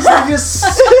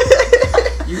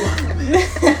 You are the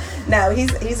man. No,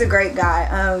 he's a great guy.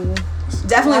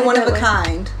 Definitely one of a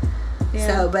kind. Yeah.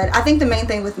 So, but I think the main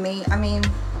thing with me, I mean,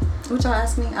 what y'all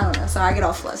ask me? I don't know. So I get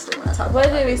all flustered when I talk What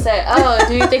about did we say? Oh,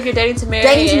 do you think you're dating to marry?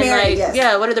 Dating to marry, yes.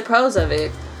 Yeah, what are the pros of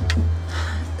it?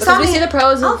 Because so, we see the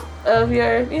pros of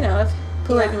your, of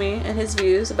polygamy and his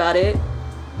views about it.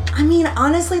 I mean,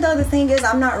 honestly, though, the thing is,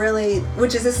 I'm not really,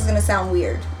 this is going to sound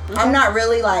weird. Okay. I'm not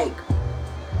really, like,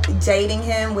 dating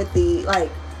him with the,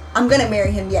 like, I'm going to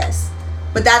marry him, yes.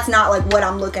 But that's not, like, what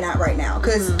I'm looking at right now.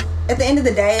 Because at the end of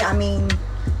the day, I mean,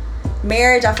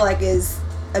 marriage, I feel like, is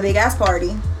a big-ass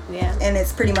party. Yeah. And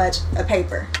it's pretty much a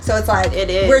paper. So it's like, it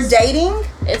is. We're dating,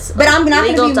 but I'm not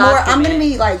going to be more, I'm going to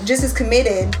be, like, just as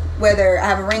committed whether I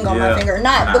have a ring on my finger or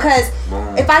not. Because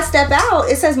if I step out,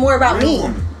 it says more about me.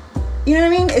 You know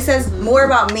what I mean? It says more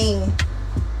about me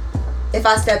if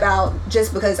I step out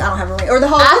just because I don't have a ring. Or the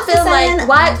whole I feel like,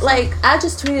 why, like, I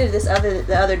just tweeted this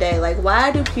the other day, like,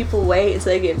 why do people wait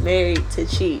until they get married to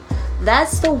cheat?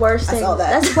 That's the worst thing.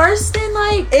 That's worse than,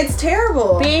 like, it's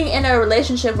terrible being in a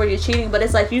relationship where you're cheating, but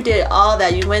it's like you did all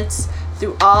that. You went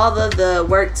through all of the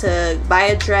work to buy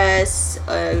a dress,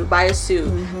 buy a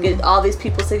suit, get all these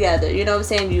people together. You know what I'm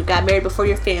saying? You got married before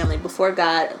your family, before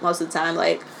God, most of the time,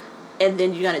 like, and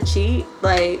then you're gonna cheat.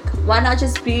 Like, why not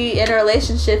just be in a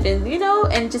relationship and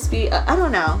and just be I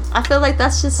don't know, I feel like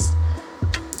that's just,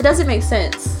 it doesn't make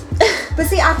sense. But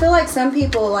see, I feel like some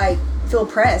people like feel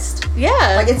pressed. Yeah,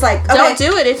 like it's like, okay, don't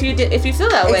do it if you feel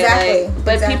that way. Exactly.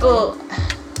 But people,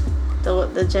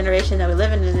 the generation that we're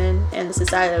living in and the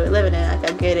society that we're living in,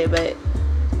 like, I get it, but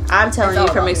I'm telling you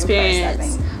from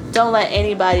experience, don't let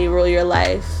anybody rule your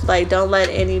life. Like, don't let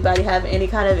anybody have any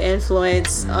kind of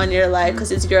influence on your life,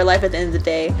 because it's your life at the end of the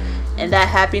day, and that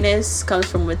happiness comes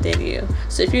from within you.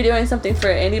 So if you're doing something for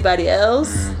anybody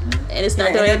else and it's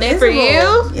not doing anything for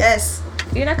you, yes,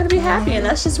 you're not gonna be happy, and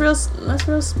that's just real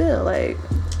spill. Like,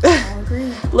 I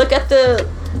agree. Look at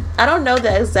I don't know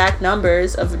the exact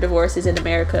numbers of divorces in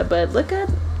America, but look at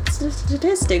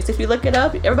statistics. If you look it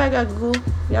up, everybody got Google.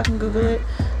 Y'all can Google it.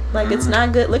 Like, it's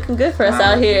not good, looking good for us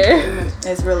out here.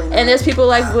 It's really not. And there's people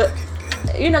like,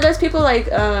 there's people like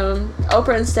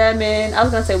Oprah and Stedman. I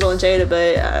was gonna say Will and Jada,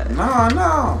 but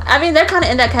no. I mean, they're kind of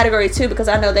in that category too, because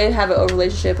I know they have an open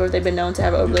relationship, or they've been known to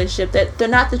have an open relationship. That they're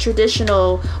not the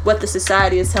traditional what the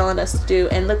society is telling us to do.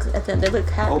 And look at them; they look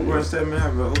happy. Oprah and Stedman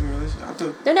have an open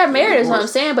relationship. They're not married, is what I'm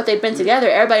saying, but they've been together.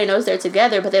 Everybody knows they're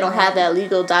together, but they don't have that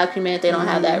legal document. They don't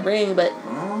have that ring, but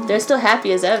they're still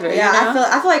happy as ever. Yeah, you know?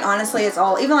 I feel like honestly, it's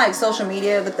all, even like social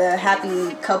media with the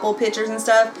happy couple pictures and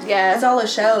stuff. Yeah, it's all a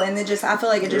show, and I feel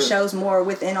like it just shows more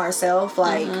within ourselves.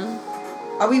 Like,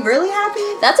 are we really happy?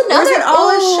 That's another. Or is it all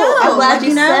a show? I'm glad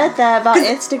you said that about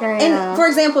Instagram. And for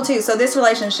example, too, so this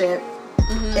relationship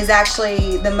is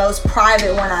actually the most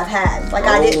private one I've had. Like,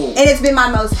 I did, and it's been my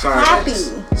most happy.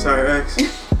 Sorry, X.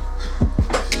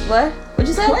 What? What'd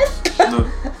you say? No.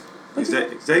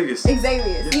 Xavier.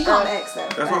 You call him X though.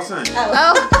 That's what I'm saying.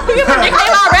 Oh, you have a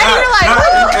nickname already? You're like, what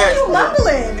are you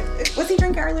mumbling? Was he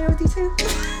drinking earlier with you too?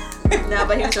 No,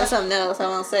 but he was doing something else. I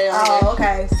won't say. Oh,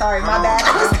 okay. Sorry, my bad.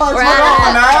 I just called you. I'm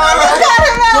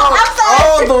sorry.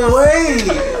 All the way.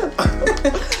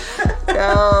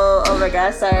 Oh my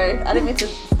God, sorry. I didn't mean to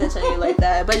snitch on you like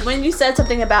that. But when you said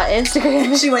something about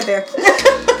Instagram, she went there.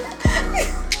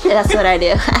 Yeah, that's what I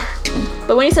do.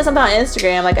 But when you said something about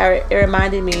Instagram, like, it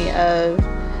reminded me of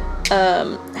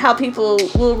how people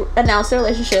will announce their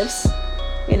relationships.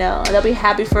 You know, they'll be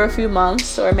happy for a few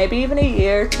months or maybe even a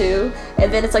year or two,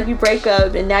 and then it's like you break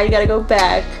up and now you gotta go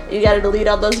back. You gotta delete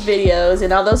all those videos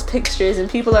and all those pictures, and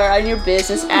people are on your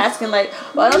business asking like,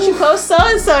 why don't you post so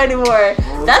and so anymore?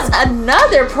 That's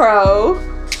another pro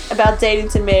about dating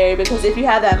to marry, because if you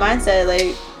have that mindset,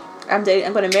 like, I'm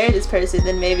going to marry this person,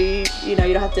 then maybe, you know,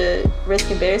 you don't have to risk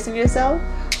embarrassing yourself.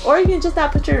 Or you can just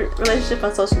not put your relationship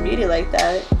on social media like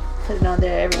that. Put it on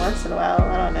there every once in a while.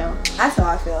 I don't know. That's how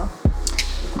I feel.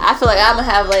 I feel like I'm going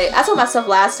to have, like, I told myself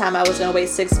last time I was going to wait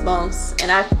 6 months, and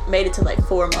I made it to like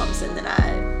 4 months, and then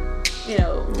I, you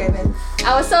know, gave in.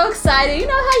 I was so excited. You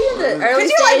know how you in the early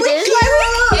stages?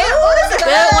 Yeah, what is the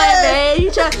good one, babe?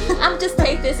 You try, I'm just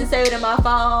take this and save it in my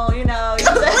phone, you know. We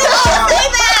always say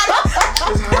that.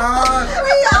 It's hard.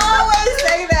 We always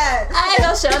say that. I ain't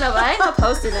no showing up. I ain't gonna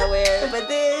post it nowhere. But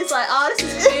then it's like, oh,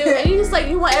 this is cute, and you just like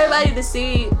you want everybody to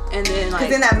see, and then like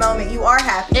because in that moment you are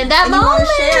happy. In that moment, you want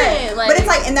to share it. like, but it's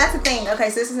like, and that's the thing. Okay,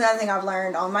 so this is another thing I've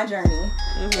learned on my journey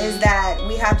is that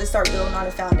we have to start building on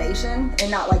a foundation and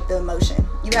not like the emotion.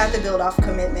 You have to build off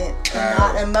commitment and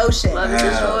not emotion. Love is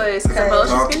a choice, because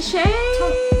emotions can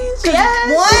change.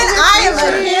 Yes. One, I am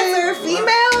a Cancer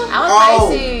female. I'm a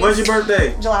Pisces. When's your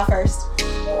birthday? July 1st.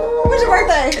 When's your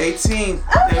birthday? 18. We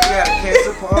got a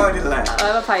Cancer party like.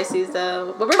 I'm a Pisces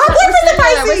though, but we're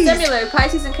Pisces. We're similar.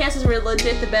 Pisces and Cancers, we're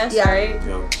legit the best, right?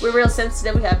 Yo. We're real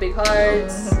sensitive. We have big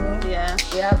hearts.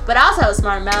 Yeah. But I also have a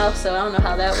smart mouth, so I don't know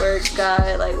how that works.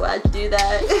 God, like, why'd you do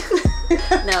that?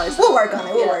 No, we'll work on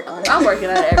it. We'll work on it. I'm working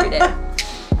on it every day.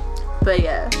 But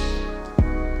yeah,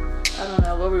 I don't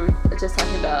know what we were just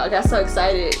talking about. I got so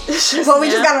excited. Well, we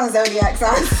just got on zodiac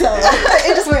signs, so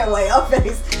it just went way off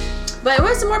base. But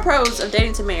what's some more pros of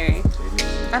dating to marry?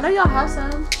 I know y'all have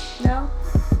some. No.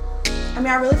 I mean,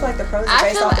 I really feel like the pros are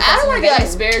based off the I don't want to person get like you're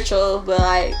dating. spiritual, but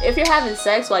like if you're having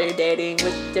sex while you're dating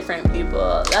with different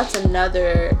people, that's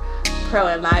another pro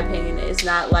in my opinion. Is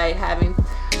not like having.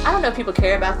 I don't know if people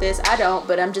care about this. I don't,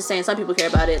 but I'm just saying some people care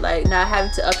about it. Like not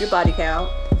having to up your body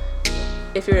count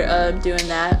if you're doing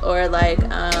that, or like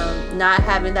not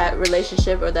having that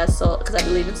relationship or that soul, because I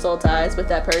believe in soul ties with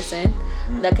that person.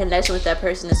 That connection with that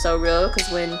person is so real,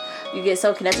 because when you get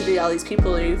so connected to all these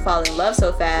people and you fall in love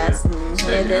so fast,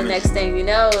 and then next thing you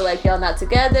know, like y'all not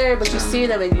together, but you see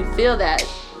them and you feel that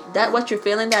what you're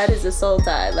feeling, that is a soul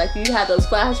tie. Like you have those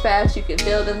flashbacks, you can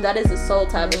feel them, that is a soul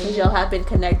tie, because y'all have been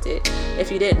connected. If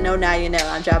you didn't know, now you know.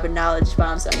 I'm dropping knowledge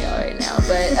bombs on y'all right now,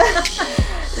 but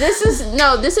this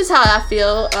is how I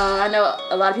feel. I know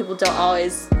a lot of people don't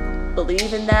always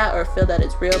believe in that or feel that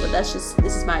it's real, but this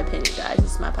is my opinion, guys.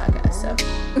 This is my podcast, so.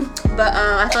 But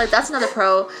I feel like that's another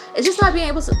pro. It's just not being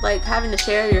able to, like, having to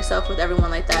share yourself with everyone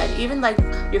like that. And even like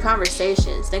your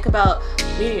conversations. Think about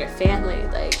meeting your family,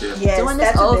 like doing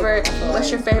this over. What's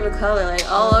your favorite color? Like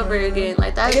all over again.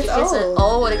 Like that gets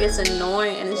old. It gets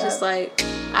annoying, and it's just like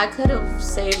I could have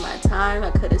saved my time.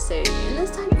 I could have saved, and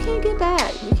this time you can't get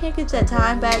back. You can't get that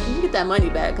time back. You can get that money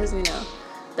back, because you know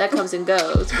that comes and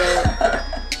goes, but.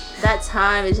 That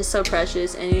time is just so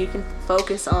precious, and you can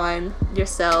focus on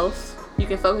yourself. You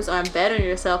can focus on bettering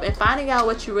yourself and finding out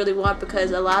what you really want,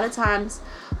 because a lot of times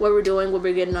what we're doing when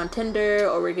we're getting on Tinder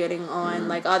or we're getting on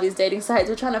like all these dating sites,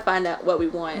 we're trying to find out what we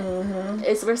want.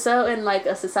 We're so in like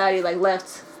a society like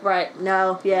left, right,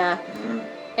 no, yeah.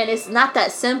 And it's not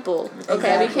that simple. Okay,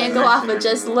 exactly. We can't go off of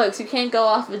just looks. You can't go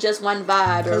off of just one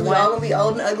vibe or one. We're all gonna be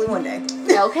old and ugly one day.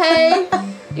 Okay.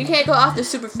 You can't go off the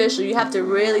superficial. You have to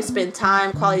really spend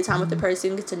quality time with the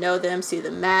person, get to know them, see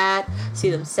them mad, see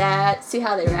them sad, see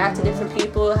how they react to different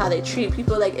people, how they treat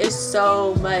people. Like, it's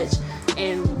so much.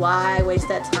 And why waste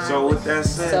that time? So with that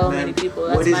said, so many people.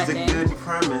 That's what is my the thing. good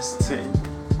premise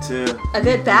to a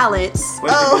good balance?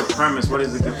 What's the good premise? What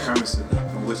is the good premise in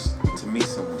which to meet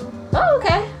someone? Oh,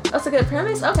 okay. That's a good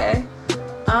premise. Okay.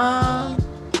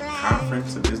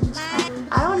 Conference, a business conference?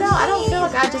 I don't know. I don't feel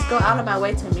like I just go out of my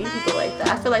way to meet people like that.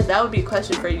 I feel like that would be a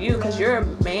question for you, because you're a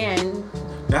man.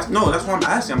 That's what I'm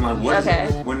asking. I'm like, what is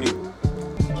it when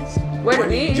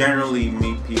you generally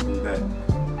meet people that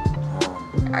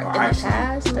are in the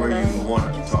past, where you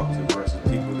want to talk to versus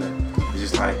people that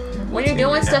just like when you're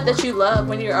doing stuff that you love,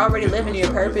 when you're already living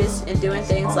your purpose and doing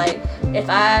things like, if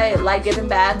I like giving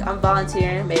back, I'm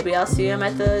volunteering. Maybe I'll see him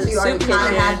at the soup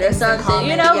kitchen or something.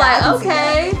 You know, like,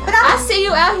 okay, I see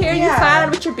you out here, you fine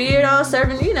with your beard on,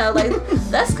 serving, you know, like,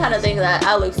 that's kind of thing that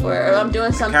I look for. Or I'm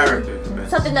doing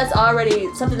something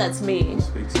that's me.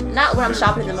 Not when I'm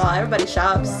shopping in the mall. Everybody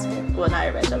shops. Well, not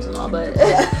everybody shops in the mall, but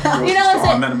you know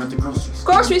what I'm saying?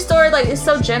 Grocery store, like, it's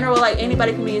so general. Like,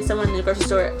 anybody can meet someone in the grocery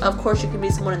store. Of course, you can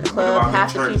meet someone in the club.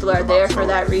 Half the people are there for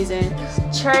that reason.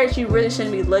 Church, you really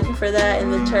shouldn't be looking for that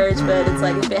in the church, but it's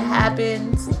like, if it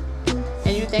happens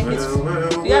and you think it's,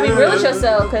 you gotta be real with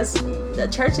yourself, because the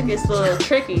church gets a little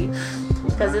tricky.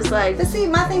 Because it's like, but see,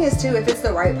 my thing is too, if it's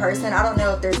the right person, I don't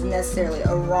know if there's necessarily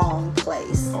a wrong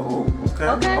place. Oh,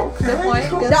 okay. Good point.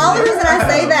 The only reason I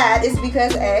say that is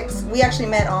because we actually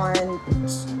met on,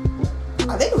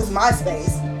 I think it was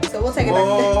MySpace. So we'll take it back to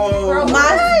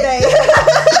MySpace.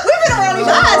 We've been around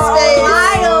MySpace.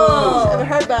 Wild. I've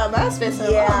heard about MySpace.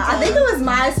 I think it was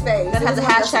MySpace. That has a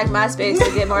hashtag MySpace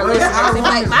to get more listeners. They're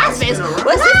like, MySpace?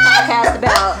 What's this podcast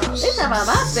about? They're talking about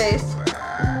MySpace.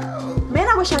 Man,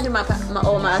 I wish I knew my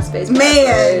old MySpace.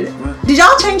 Man, did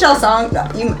y'all change y'all song?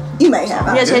 You may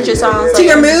have. Yeah, change your songs. To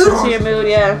your mood? To your mood,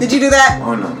 yeah. Did you do that?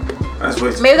 Oh, no. That's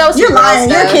way too. Maybe that was You're lying.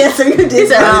 You're Cancer. You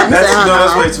did that.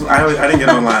 That's way too. I didn't get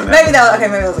online. Maybe that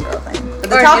was a girl thing. But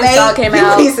the Or top a new song 8 came people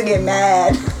out. used to get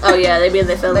mad. Oh yeah, they be in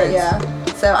their feelings. But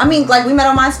yeah. So I mean, like we met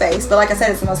on MySpace, but like I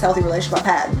said, it's the most healthy relationship I've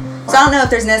had. So I don't know if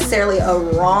there's necessarily a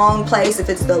wrong place if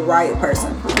it's the right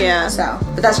person. Yeah. So,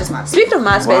 but that's just my. Speaking of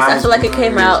MySpace, I feel like it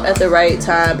came out at the right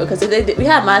time because if we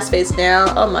had MySpace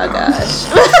now, oh my gosh,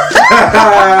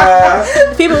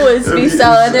 people would be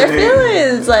so in their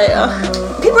feelings. Like,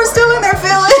 people are still in their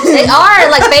feelings. they are.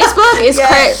 Like Facebook is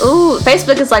crazy. Ooh,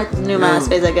 Facebook is like the new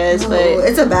MySpace, I guess, but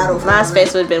it's a battle.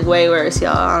 MySpace would have been way worse,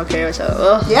 y'all. I don't care what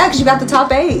y'all. Yeah, because you got the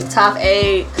top 8. Top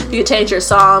 8. You can change your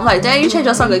song. I'm like, dang, you change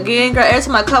your song again, girl. Every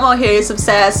time I come on here, it's some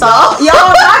sad song. Y'all,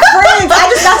 my friends. I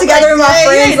just got together with my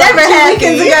friends like never 2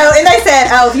 weekends ago, and they said,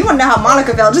 "Oh, if you want to know how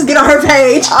Monica felt, just get on her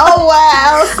page." Oh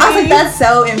wow! I was like, "That's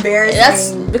so embarrassing."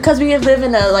 That's because we live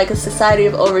in a society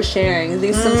of oversharing.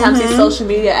 Sometimes these social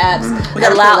media apps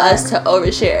allow us to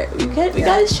overshare. We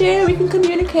gotta share. We can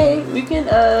communicate. We can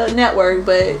network,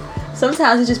 but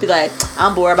sometimes you just be like,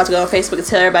 I'm bored. I'm about to go on Facebook and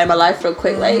tell everybody my life real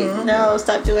quick. Like, no,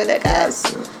 stop doing that, guys.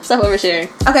 Stop oversharing.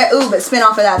 Okay, but spin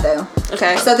off of that though.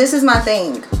 Okay. So this is my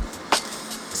thing.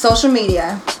 Social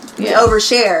media, we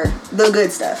overshare the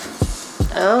good stuff.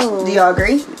 Oh. Do y'all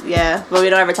agree? Yeah, but we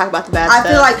don't ever talk about the bad stuff. I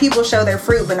feel like people show their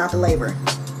fruit, but not the labor.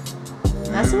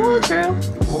 That's a little true.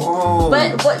 Whoa.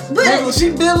 But she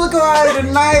biblical out of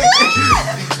tonight.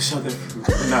 Show their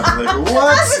fruit. Not like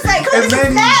what?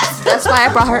 that's why I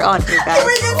brought her on here, guys.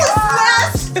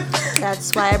 But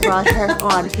That's why I brought her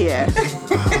on here.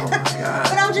 Oh my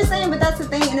God. I'm just saying, but that's the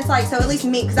thing, and it's like, so at least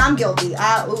me, because I'm guilty.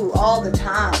 All the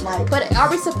time. Like, but are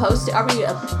we supposed to? Are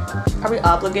we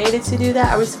obligated to do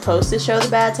that? Are we supposed to show the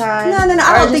bad times? No.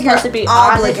 I don't think you're supposed to be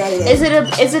obligated.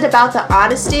 Is it about the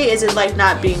honesty? Is it like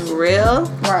not being real?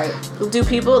 Right. Do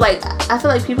people like? I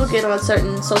feel like people get on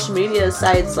certain social media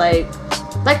sites like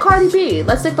Cardi B.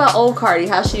 Let's think about old Cardi,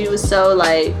 how she was so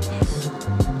like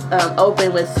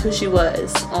open with who she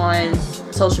was on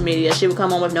social media. She would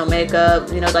come on with no makeup,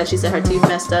 like she said her teeth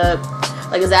messed up.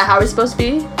 Like, is that how we're supposed to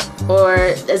be? Or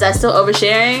is that still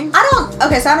oversharing?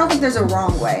 So I don't think there's a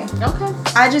wrong way. Okay.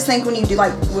 I just think when you do,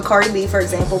 like, with Cardi B, for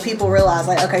example, people realize,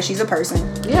 like, okay, she's a person.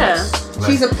 Yeah.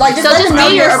 She's just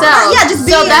be yourself. Yeah, just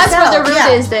be yourself. So that's what the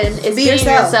root is then, is be being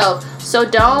yourself. So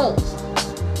don't,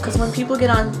 because when people get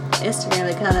on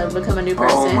Instagram, they kind of become a new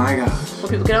person. Oh my gosh. When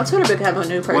people get on Twitter, they become a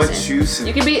new person. What you say?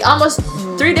 You can be almost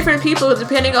 3 different people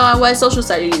depending on what social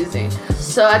site you're using.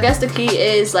 So I guess the key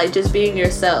is like just being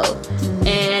yourself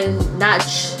and not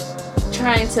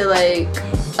trying to like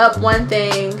up one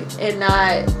thing and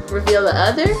not reveal the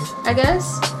other. I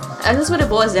guess that's what it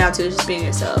boils down to, is just being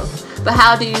yourself. But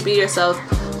how do you be yourself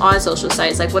on social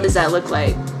sites? Like, what does that look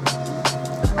like?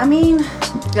 I mean,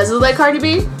 does it look like Cardi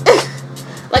B?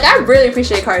 Like, I really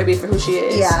appreciate Cardi B for who she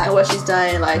is and what she's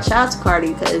done. Like, shout out to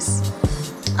Cardi, because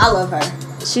I love her.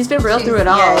 She's been real through it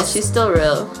all. Yes. She's still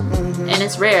real. And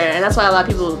it's rare. And that's why a lot of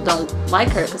people don't like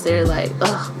her, because they're like,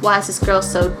 ugh, why is this girl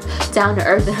so down to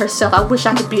earth in herself? I wish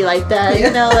I could be like that.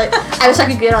 Like, I wish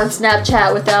I could get on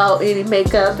Snapchat without any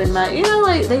makeup and my,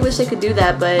 like, they wish they could do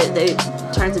that, but it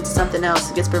turns into something else.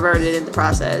 It gets perverted in the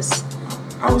process.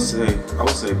 I would say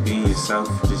being yourself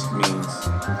just means,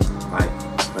 like,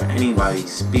 for anybody,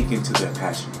 speaking to their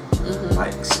passion.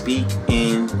 Like, speak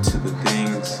into the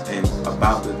things and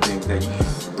about the things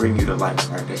that bring you to life,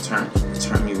 right? That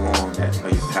turn you on, that are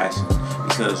your passion.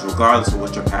 Because regardless of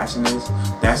what your passion is,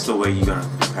 that's the way you're gonna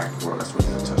impact the world. That's what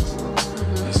you're gonna touch the world.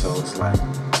 And so it's like,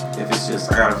 if it's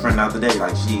just, I got a friend the other day,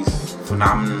 like, she's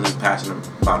phenomenally passionate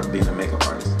about being a makeup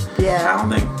artist. Yeah. And I don't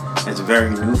think it's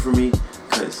very new for me,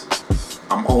 because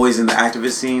I'm always in the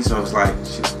activist scene. So it's like,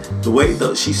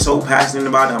 she's so passionate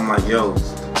about it. I'm like, yo,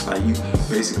 like, you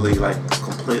basically like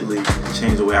completely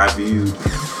changed the way I viewed.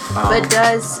 But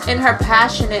in her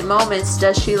passionate moments,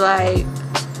 does she like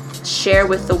share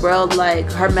with the world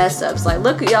like her mess ups? Like,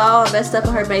 look at y'all, I messed up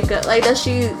on her makeup. Like, does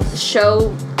she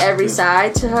show every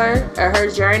side to her or her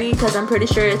journey? Because I'm pretty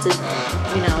sure it's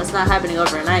it's not happening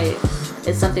overnight.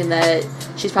 It's something that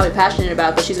she's probably passionate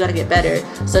about, but she's gonna get better.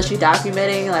 So she's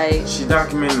documenting, like, she's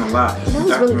documenting a lot.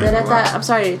 Who's really good at that? I'm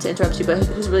sorry to interrupt you, but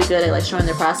who's really good at like showing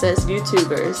their process?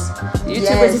 YouTubers,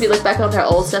 if you look back on their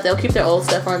old stuff, they'll keep their old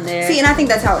stuff on there. See, and I think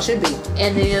that's how it should be.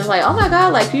 And then you're like, oh my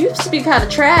god, like, you used to be kind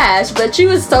of trash, but you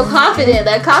was so confident.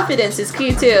 That confidence is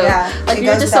key too. Yeah, like,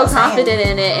 you're just so confident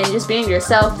in it and just being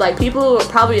yourself. Like, people are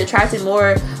probably attracted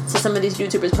more to some of these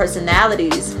YouTubers'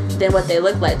 personalities than what they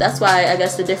look like. That's why I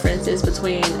guess the difference is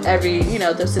between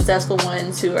the successful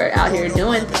ones who are out here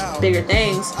doing bigger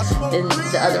things and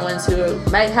the other ones who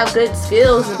might have good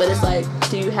skills, but it's like,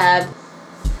 do you have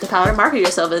the power to market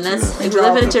yourself? And that's, we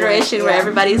live in a generation where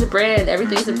everybody's a brand,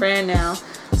 everything's a brand now.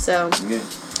 So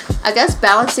I guess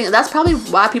balancing, that's probably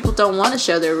why people don't want to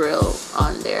show their real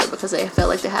on there, because they feel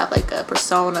like they have like a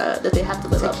persona that they have to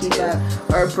live up to,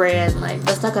 or a brand. Like,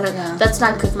 that's not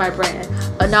good for my brand.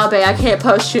 No, babe, I can't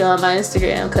post you on my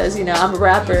Instagram because, you know, I'm a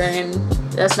rapper and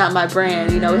that's not my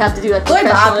brand. You know, we have to do like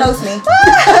professional. Boy, post me.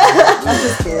 I'm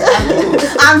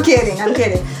just kidding. I'm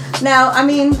kidding. Now, I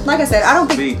mean, like I said, I don't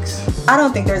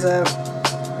think there's a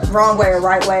wrong way or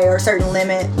right way or a certain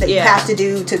limit that you have to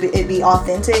do to it be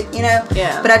authentic, you know?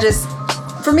 Yeah. But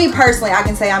for me personally, I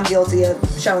can say I'm guilty of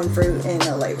showing fruit and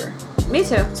no labor. Me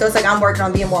too. So it's like I'm working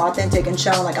on being more authentic and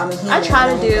showing like I'm a human. I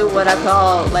try to do what I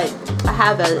call, like, I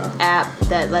have an app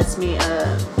that lets me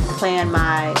plan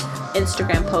my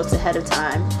Instagram posts ahead of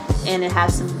time, and it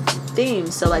has some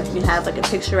themes. So like, you can have like a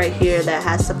picture right here that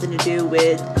has something to do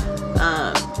with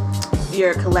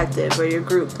your collective or your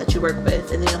group that you work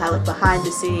with, and then you'll have like behind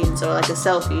the scenes or like a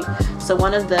selfie. So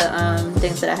one of the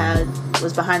things that I had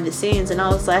was behind the scenes, and I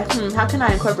was like, how can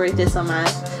I incorporate this on my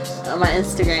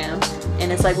Instagram?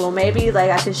 And it's like, well, maybe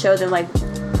like I could show them like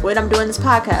when I'm doing this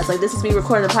podcast, like this is me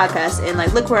recording the podcast, and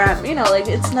like look where I'm, you know, like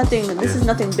it's nothing, this is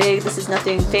nothing big, this is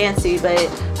nothing fancy, but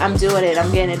I'm doing it,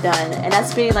 I'm getting it done. And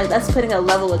that's putting a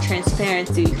level of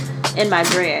transparency in my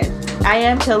brand. I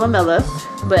am Killamilla,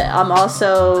 but I'm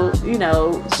also, you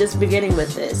know, just beginning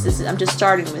with this. I'm just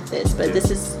starting with this, but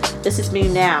this is me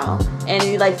now.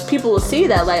 And like people will see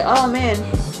that, like, oh man,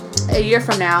 a year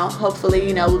from now, hopefully,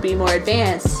 you know, we'll be more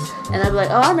advanced. And I'll be like,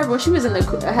 oh, I remember when she was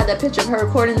I had that picture of her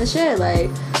recording the shit, like,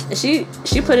 and she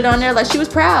put it on there like she was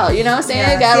proud, you know what I'm saying?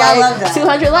 Yeah. It got like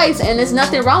 200 likes, and there's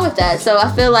nothing wrong with that. So I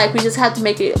feel like we just have to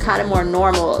make it kind of more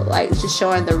normal, like just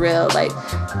showing the real. Like,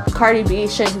 Cardi B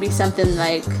shouldn't be something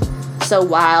like so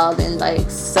wild and like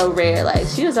so rare. Like,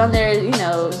 she was on there, you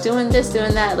know, doing this,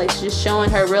 doing that, like just showing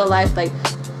her real life. Like,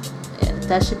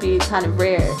 that should be kind of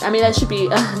rare. I mean, that should be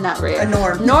not rare. A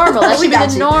norm. Normal. That should be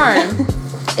the norm.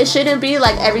 It shouldn't be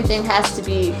like everything has to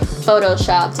be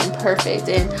photoshopped and perfect,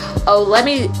 and oh, let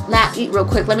me not eat real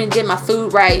quick, let me get my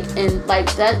food right, and like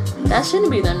that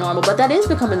shouldn't be the normal, but that is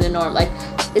becoming the norm. Like,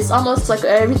 it's almost like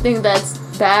everything that's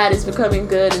bad is becoming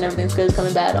good, and everything's good is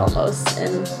becoming bad almost.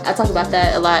 And I talk about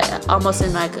that a lot, almost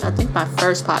in I think my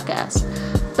first podcast.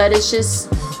 But it's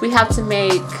just, we have to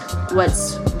make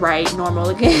what's right normal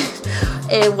again,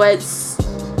 and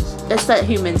it's that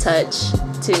human touch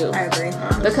too. I agree.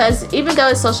 Because even though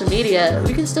it's social media,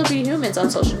 we can still be humans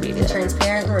on social media.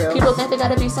 Transparent and real. People think they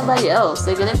gotta be somebody else.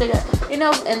 They think they got, you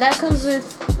know, and that comes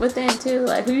within too.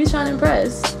 Like, who you trying to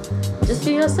impress? Just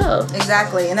be yourself.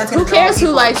 Exactly, and that's gonna who cares who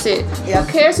likes it? Yep.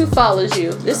 Who cares who follows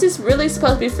you? This is really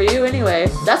supposed to be for you anyway.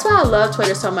 That's why I love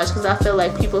Twitter so much, because I feel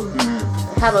like people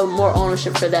have a more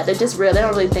ownership for that. They're just real. They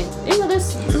don't really think, you know,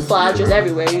 there's flodgers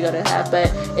everywhere you're gonna have,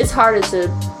 but it's harder to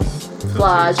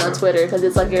flodge on Twitter because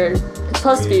it's like it's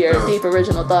supposed to be your deep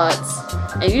original thoughts,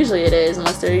 and usually it is,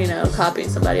 unless they're, you know, copying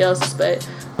somebody else's. But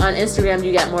on Instagram,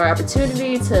 you got more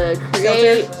opportunity to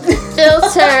create,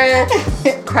 filter,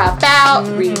 crop out,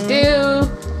 redo.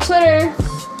 Twitter,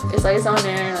 it's like it's on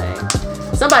there. Like,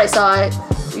 somebody saw it,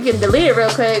 you can delete it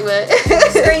real quick, but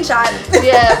screenshot.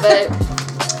 Yeah, but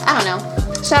I don't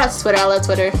know. Shout out to Twitter. I love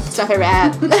Twitter. It's my favorite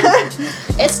app.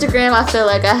 Instagram, I feel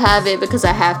like I have it because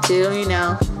I have to, you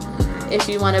know. If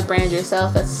you want to brand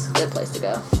yourself, that's a good place to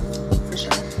go. For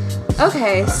sure.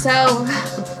 Okay, so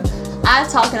I'm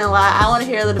talking a lot. I want to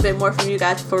hear a little bit more from you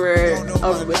guys before we're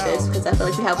over with this, because I feel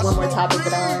like we have one more topic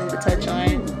that I wanted to touch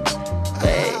on.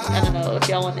 But I don't know if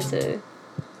y'all wanted to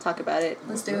talk about it.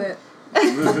 Let's do it.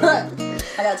 I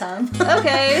got time.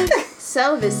 Okay.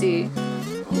 Celibacy.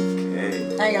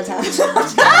 Okay. I ain't got time. I'm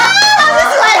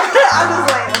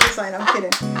just playing. I'm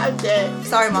kidding. I'm dead.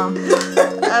 Sorry, Mom.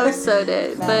 I was so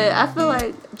dead. But I feel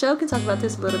like Joe can talk about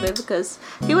this a little bit, because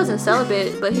he wasn't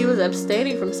celibate, but he was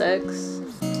abstaining from sex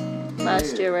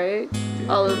last year, right?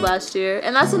 All of last year.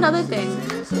 And that's another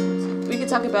thing. We can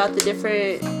talk about the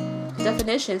different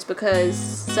definitions, because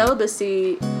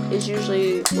celibacy is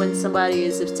usually when somebody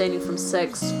is abstaining from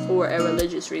sex for a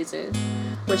religious reason,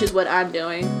 which is what I'm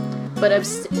doing. But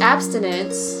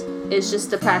abstinence is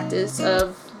just the practice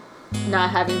of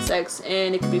not having sex,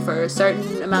 and it could be for a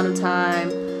certain amount of time.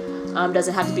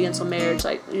 Doesn't have to be until marriage,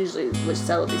 like usually which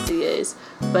celibacy is.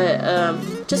 But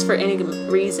just for any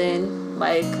reason,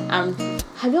 like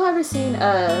have y'all ever seen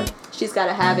She's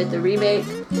Gotta Have It, the remake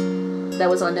that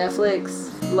was on Netflix?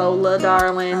 Lola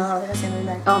Darling. Oh, that's in the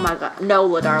remake. Oh my god,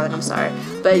 Nola Darling, I'm sorry,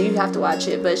 but you have to watch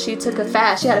it. But she took a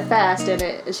fast. She had a fast in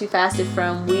it. She fasted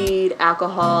from weed,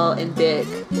 alcohol, and dick.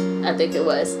 I think it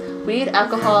was weed,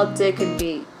 alcohol, dick, and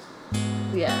meat.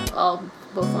 Yeah,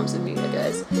 both forms of meat, I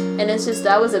guess. And it's just,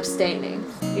 that was abstaining.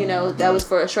 You know, that was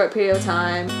for a short period of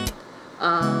time.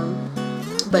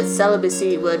 But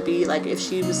celibacy would be like if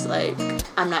she was like,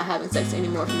 I'm not having sex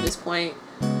anymore from this point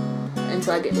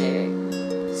until I get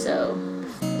married. So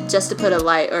just to put a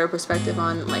light or a perspective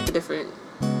on like the different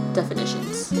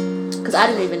definitions, because I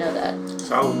didn't even know that.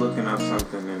 So I was looking up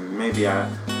something, and maybe I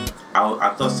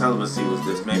thought celibacy was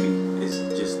this. Maybe it's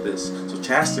just this. So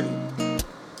chastity.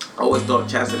 I always thought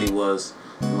chastity was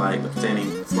like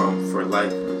abstaining for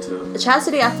life until.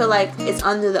 Chastity, I feel like it's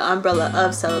under the umbrella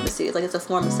of celibacy. It's like it's a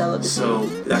form of celibacy. So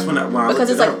that's when I because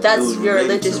it's like that's your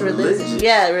religious.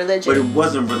 Yeah, religion. But it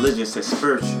wasn't religious, it's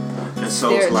spiritual. And so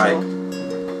spiritual.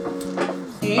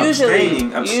 It's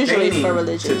like usually for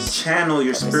religious. To channel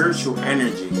your spiritual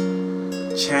energy,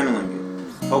 channeling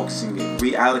it, focusing it,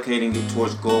 reallocating it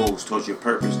towards goals, towards your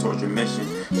purpose, towards your mission,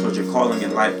 towards your calling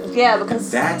in life. Yeah, because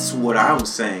that's what I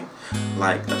was saying.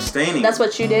 Like abstaining. That's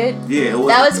what you did? Yeah.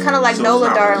 That was kind of like so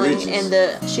Nola Darling religious. in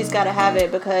the She's Gotta Have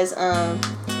It, because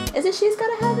is it She's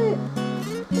Gotta Have It?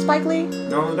 Spike Lee?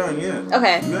 Nola Darling, yeah.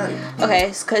 Okay. You got it.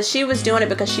 Okay, because she was doing it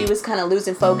because she was kind of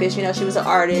losing focus. You know, she was an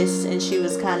artist and she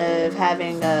was kind of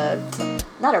having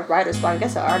not a writer's block, I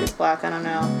guess an artist block, I don't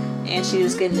know. And she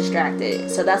was getting distracted.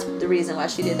 So that's the reason why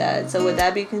she did that. So would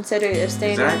that be considered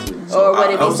abstaining? Exactly. Or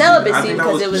would it be celibacy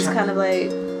because was it was kind of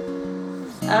like,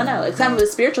 I don't know. It's kind of a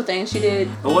spiritual thing she did.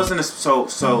 It wasn't so.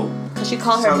 Cause she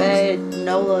called her bed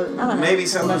Nola. I don't know. Maybe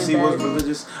celibacy was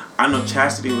religious. I know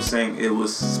chastity was saying it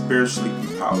was spiritually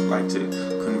empowered, like to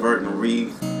convert and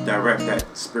redirect that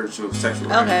spiritual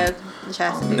sexual. Okay,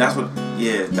 chastity. That's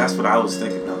what I was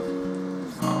thinking of.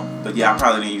 But yeah, I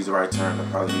probably didn't use the right term. I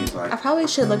probably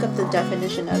should look up the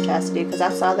definition of chastity because I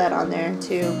saw that on there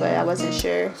too, but I wasn't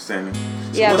sure. Standing.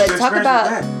 Yeah, but talk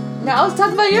about. No, I was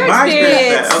talking about your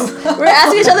experience. Oh. We're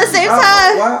asking each other at the same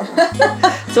time. Wow.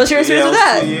 So what's your experience with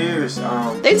that? 2 years.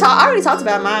 I already talked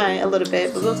about mine a little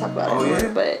bit, but we'll talk about it more.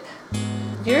 Yeah? But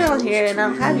you're on here, and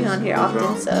I'm having you on here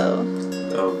often, so.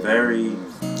 Very.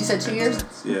 You said 2 years?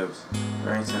 Yeah, it was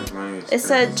very intense. It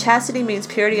said chastity means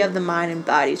purity of the mind and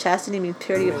body. Chastity means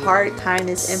purity of heart,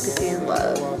 kindness, empathy, and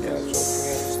love.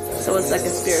 So it's like a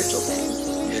spiritual thing.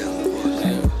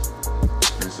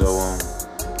 And so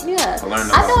yeah.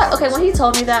 I thought, okay, when he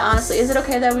told me that, honestly, is it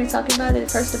okay that we're talking about it?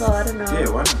 First of all, I don't know. Yeah,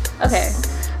 why not?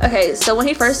 Okay, so when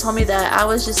he first told me that, I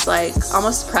was just like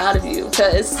almost proud of you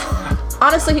because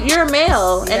honestly, you're a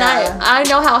male, and I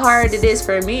know how hard it is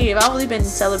for me. I've only been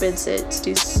celibate since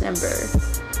December,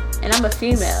 and I'm a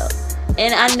female,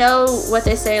 and I know what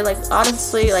they say. Like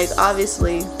honestly, like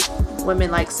obviously,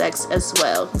 women like sex as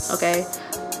well. Okay.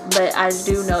 But I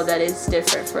do know that it's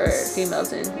different for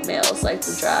females and males, like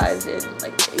the drive and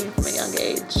like even from a young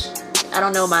age. I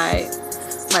don't know my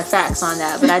facts on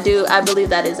that, but I believe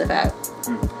that is a fact.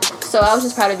 So I was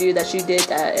just proud of you that you did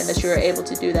that and that you were able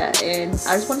to do that. And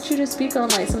I just wanted you to speak on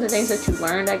like some of the things that you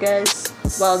learned, I guess,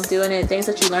 while doing it, things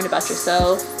that you learned about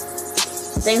yourself,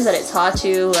 things that it taught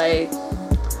you, like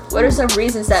what are some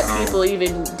reasons that people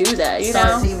even do that, you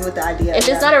know? Even with the idea. If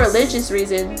it's not a religious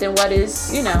reason, then what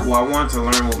is, you know? Well, I wanted to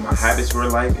learn what my habits were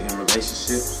like in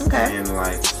relationships. Okay. And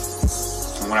like,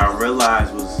 what I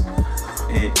realized was,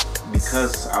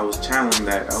 because I was channeling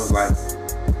that, I was like,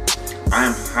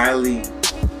 I'm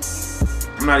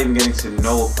not even getting to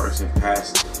know a person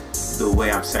past the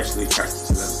way I'm sexually attracted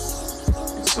to them.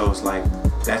 And so it's like,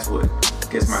 that's what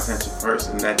gets my attention first,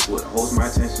 and that's what holds my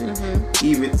attention. Mm-hmm.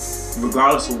 Even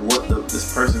regardless of what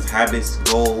this person's habits,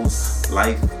 goals,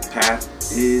 life path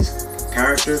is,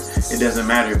 character, it doesn't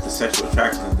matter if the sexual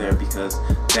attraction is there because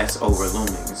that's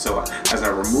overlooming. And so as I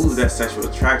removed that sexual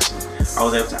attraction, I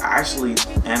was able to actually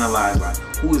analyze like,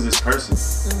 who is this person?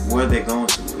 Mm-hmm. Where are they going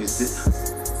to?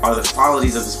 Are the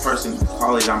qualities of this person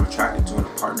qualities I'm attracted to in a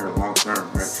partner long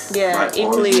term, right? Yeah, like,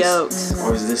 equally yoked.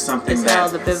 Or is this something it's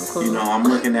that, the biblical, I'm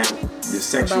looking at the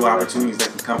sexual opportunities that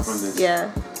can come from this.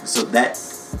 Yeah. So that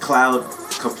cloud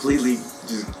completely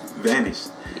just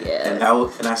vanished. Yeah.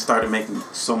 And I started making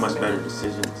so much better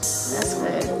decisions. That's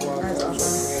good. That's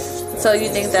awesome. So you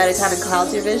think that it kind of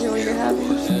clouds your vision when you're having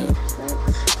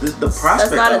the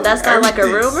prospect that's not like a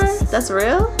rumor? That's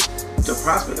real? The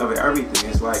prospect of it, everything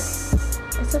is like,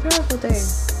 it's a powerful thing.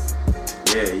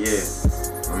 Yeah.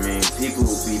 I mean, people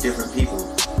will be different people.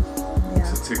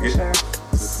 Yeah, to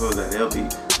feel that they'll be.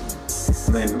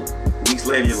 And then weeks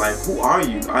later, you're like, who are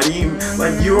you? I didn't even,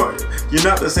 like, you're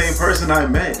not the same person I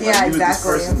met. Yeah, like,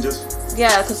 exactly. This person just.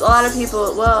 Yeah, because a lot of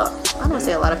people, well, I don't want to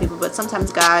say a lot of people, but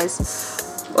sometimes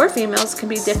guys or females can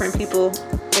be different people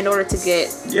in order to get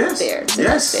there. To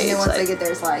that stage. And then once they get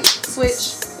there, it's like,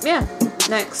 switch. Yeah,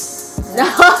 next. No,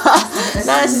 not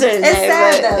necessarily. It's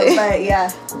sad though, but yeah,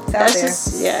 it's out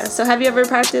there. So have you ever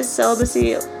practiced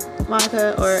celibacy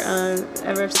Monica, or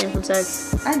ever abstained from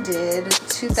sex? I did.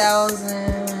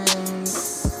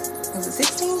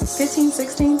 15,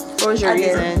 16? What was your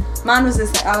reason? Mine was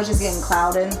this, I was just getting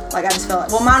clouded. Like, I just felt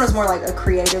like, well, mine was more like a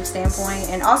creative standpoint.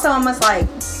 And also, almost like,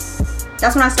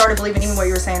 that's when I started believing, even what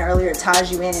you were saying earlier, it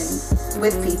ties you in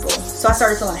with people. So I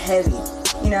started feeling heavy,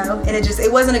 you know? And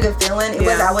it wasn't a good feeling.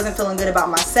 I wasn't feeling good about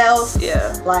myself.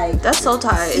 Yeah. Like, that's soul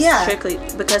tie. It's tricky,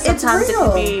 because sometimes it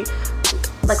can be,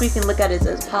 like, we can look at it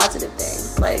as a positive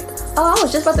thing. Like, oh, I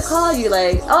was just about to call you.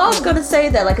 Like, oh, I was going to say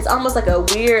that. Like, it's almost like a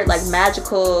weird, like,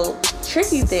 magical,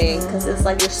 tricky thing, because it's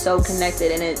like you're so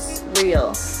connected and it's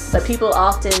real. But people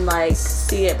often, like,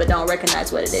 see it but don't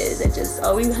recognize what it is. It just,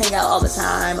 oh, we hang out all the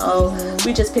time. Oh,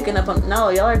 we just picking up on, no,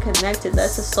 y'all are connected.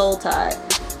 That's a soul tie.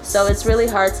 So it's really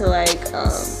hard to, like,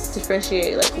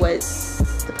 differentiate, like, what's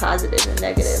the positive and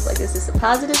negative. Like, is this a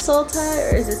positive soul tie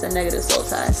or is this a negative soul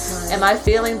tie? Right. Am I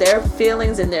feeling their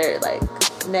feelings and their, like,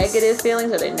 negative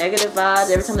feelings? Are they negative vibes?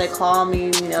 Every time they call me,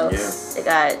 you know, they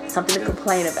got something to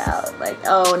complain about. Like,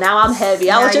 oh, now I'm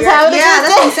heavy. I was just having a good time.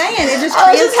 That's what I'm saying. It just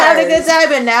I was just having a good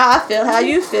time, and now I feel how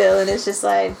you feel, and it's just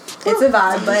like, it's a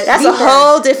vibe, but that's a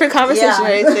whole different conversation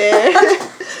right there.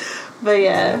 But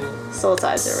yeah, soul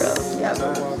ties are real. Yeah.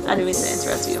 I didn't mean to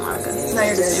interrupt you, Monica. No,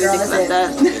 you're good, girl.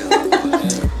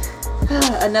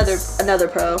 Another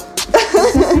pro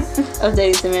of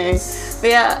dating to marry. But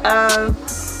yeah,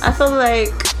 I feel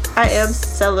like I am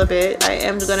celibate. I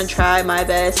am gonna try my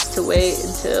best to wait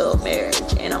until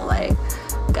marriage, and I'm like,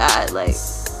 God, like,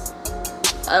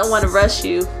 I don't want to rush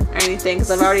you or anything, because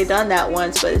I've already done that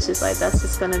once, but it's just like, that's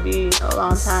just gonna be a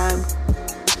long time.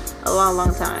 A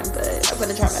long time, but I'm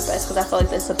gonna try my best, because I feel like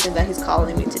that's something that he's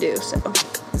calling me to do. So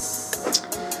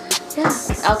yeah,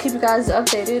 I'll keep you guys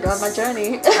updated on my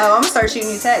journey. Oh, I'm gonna start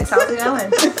shooting you texts. How's it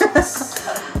going?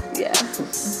 Yeah.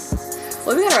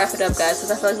 Well, we gotta wrap it up, guys,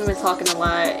 because I feel like we've been talking a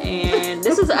lot, and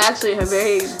this is actually a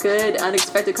very good,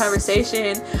 unexpected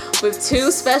conversation with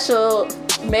two special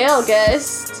male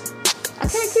guests. I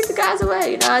can't keep the guys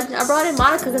away, you know. I brought in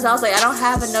Monica because I was like, I don't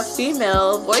have enough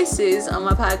female voices on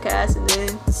my podcast, and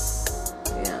then,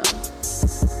 you know,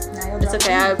 it's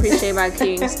okay. I appreciate my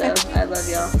kings, though. I love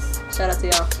y'all. Shout out to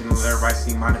y'all. You know, everybody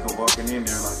see Monica walking in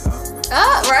there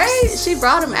like, right? She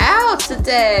brought him out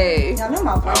today. Y'all know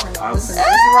my boyfriend. Listen,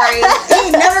 right. He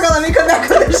ain't never gonna let me come back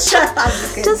on the show. I'm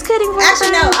just kidding.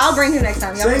 Actually, no. I'll bring him next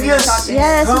time. Y'all can talk to him.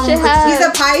 Yes, we should have. He's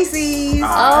a Pisces.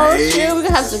 Oh, shoot. We're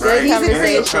gonna have some good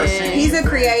conversation. He's a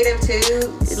creative,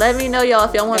 too. Let me know, y'all,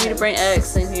 if y'all want me to bring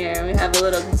X in here. We have a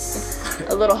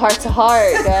little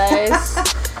heart-to-heart, guys.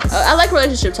 I like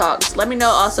relationship talks. Let me know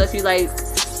also if you like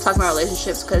talking about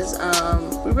relationships, because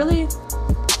we really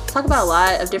talk about a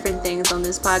lot of different things on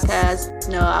this podcast.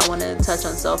 You know, I want to touch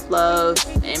on self-love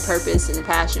and purpose and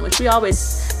passion, which we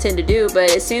always tend to do, but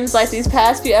it seems like these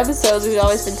past few episodes we've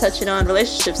always been touching on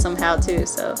relationships somehow too.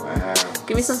 So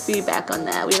give me some feedback on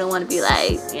that. We don't want to be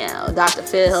like, you know, Dr.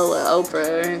 Phil or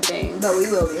Oprah or anything. But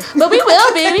we will be.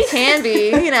 We can be,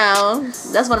 you know.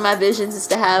 That's one of my visions, is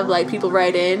to have like people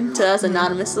write in to us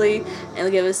anonymously and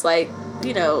give us, like,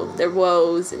 you know, their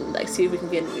woes, and like see if we can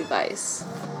get any advice.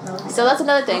 So that's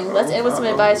another thing. Let's end with some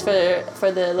advice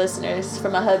for the listeners, for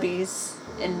my hubbies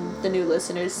and the new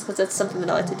listeners, because that's something that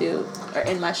I like to do, or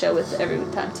end my show with every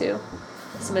time too.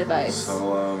 Some advice.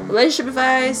 So, relationship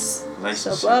advice,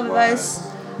 self-love advice,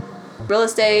 real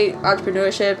estate,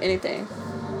 entrepreneurship, anything.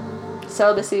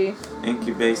 Celibacy.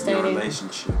 Incubate your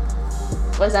relationship.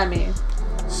 What does that mean?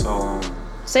 So,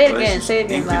 say it again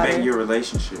incubate louder. Your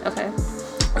relationship. Okay.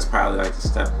 That's probably like the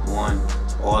step one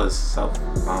to all this stuff.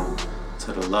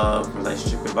 To the love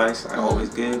relationship advice I always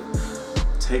give.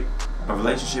 A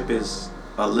relationship is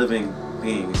a living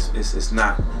being. It's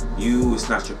not you. It's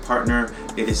not your partner.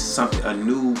 It is a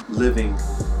new living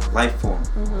life form.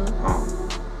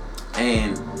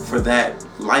 And for that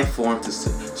life form to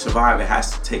survive, it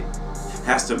has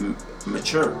to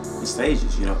mature in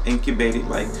stages. You know, incubate it,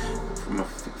 like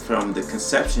from the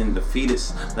conception, the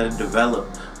fetus, let it develop.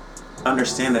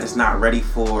 Understand that it's not ready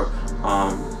for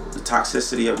the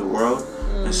toxicity of the world,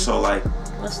 and so like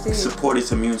support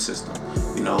its immune system.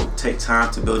 You know, take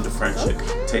time to build the friendship.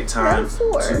 Okay. Take time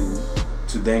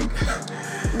to then.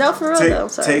 No, for real though.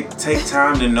 Sorry. Take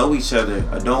time to know each other.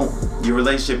 Your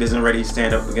relationship isn't ready to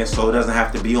stand up against, so it doesn't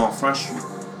have to be on Front Street.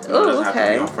 It doesn't have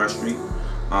to be on Front Street.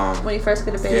 When you first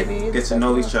get a baby, get to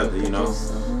know each other. You know.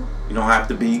 You don't have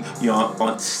to be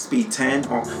on speed 10.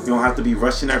 Or you don't have to be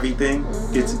rushing everything.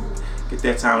 Get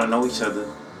that time to know each other,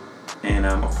 and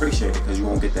appreciate it, because you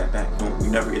won't get that back. You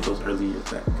never get those early years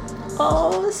back.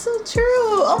 Oh, it's so true.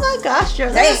 Oh my gosh, Joe,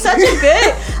 that was such a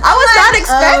good. I was not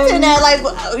expecting that. Like,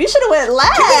 you should have went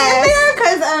last.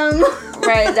 Because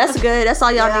Right, that's good. That's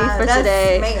all y'all need for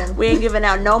today. Man. We ain't giving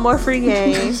out no more free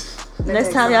games.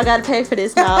 Next time y'all gotta pay for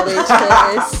this knowledge,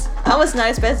 because I was not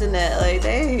expecting that. Like,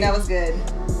 dang. That was good.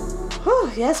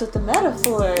 Whew, yes, with the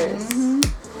metaphors. Mm-hmm.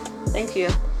 Thank you.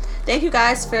 Thank you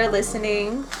guys for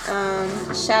listening.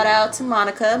 Shout out to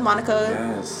Monica.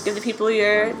 Monica, Yes. give the people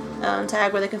your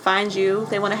tag where they can find you if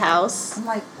they want a house. I'm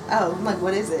like,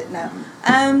 what is it? No.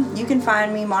 You can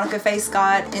find me, Monica Faye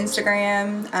Scott,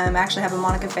 Instagram. I actually have a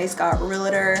Monica Faye Scott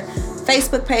Realtor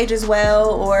Facebook page as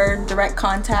well, or direct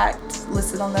contact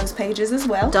listed on those pages as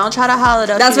well. Don't try to holler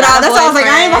though. That's what I was like.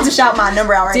 I ain't about to shout my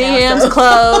number out right now. DMs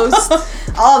closed.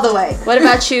 All the way. What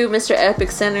about you, Mr.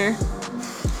 Epic Center?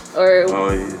 Or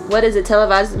what is it?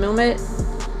 Televised Movement?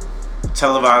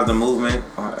 Televise the Movement,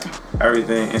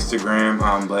 everything, Instagram,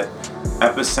 but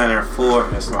Epicenter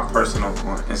 4 is my personal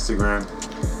on Instagram.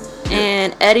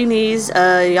 And Eddie Nees,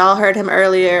 y'all heard him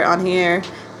earlier on here.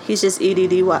 He's just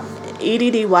EDDYNIZ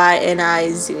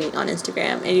on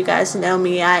Instagram. And you guys know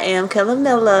me. I am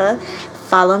Killamilla.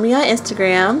 Follow me on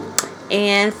Instagram.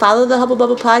 And follow the Hubble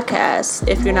Bubble podcast.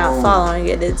 If you're not following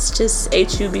it, it's just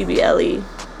HUBBLE.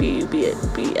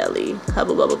 BUBBLE,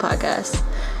 Hubble Bubble podcast.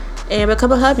 And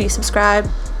become a hubby. Subscribe,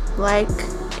 like,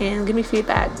 and give me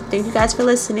feedback. Thank you guys for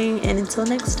listening. And until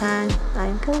next time, I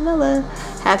am Camilla.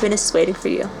 Happiness is waiting for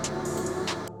you.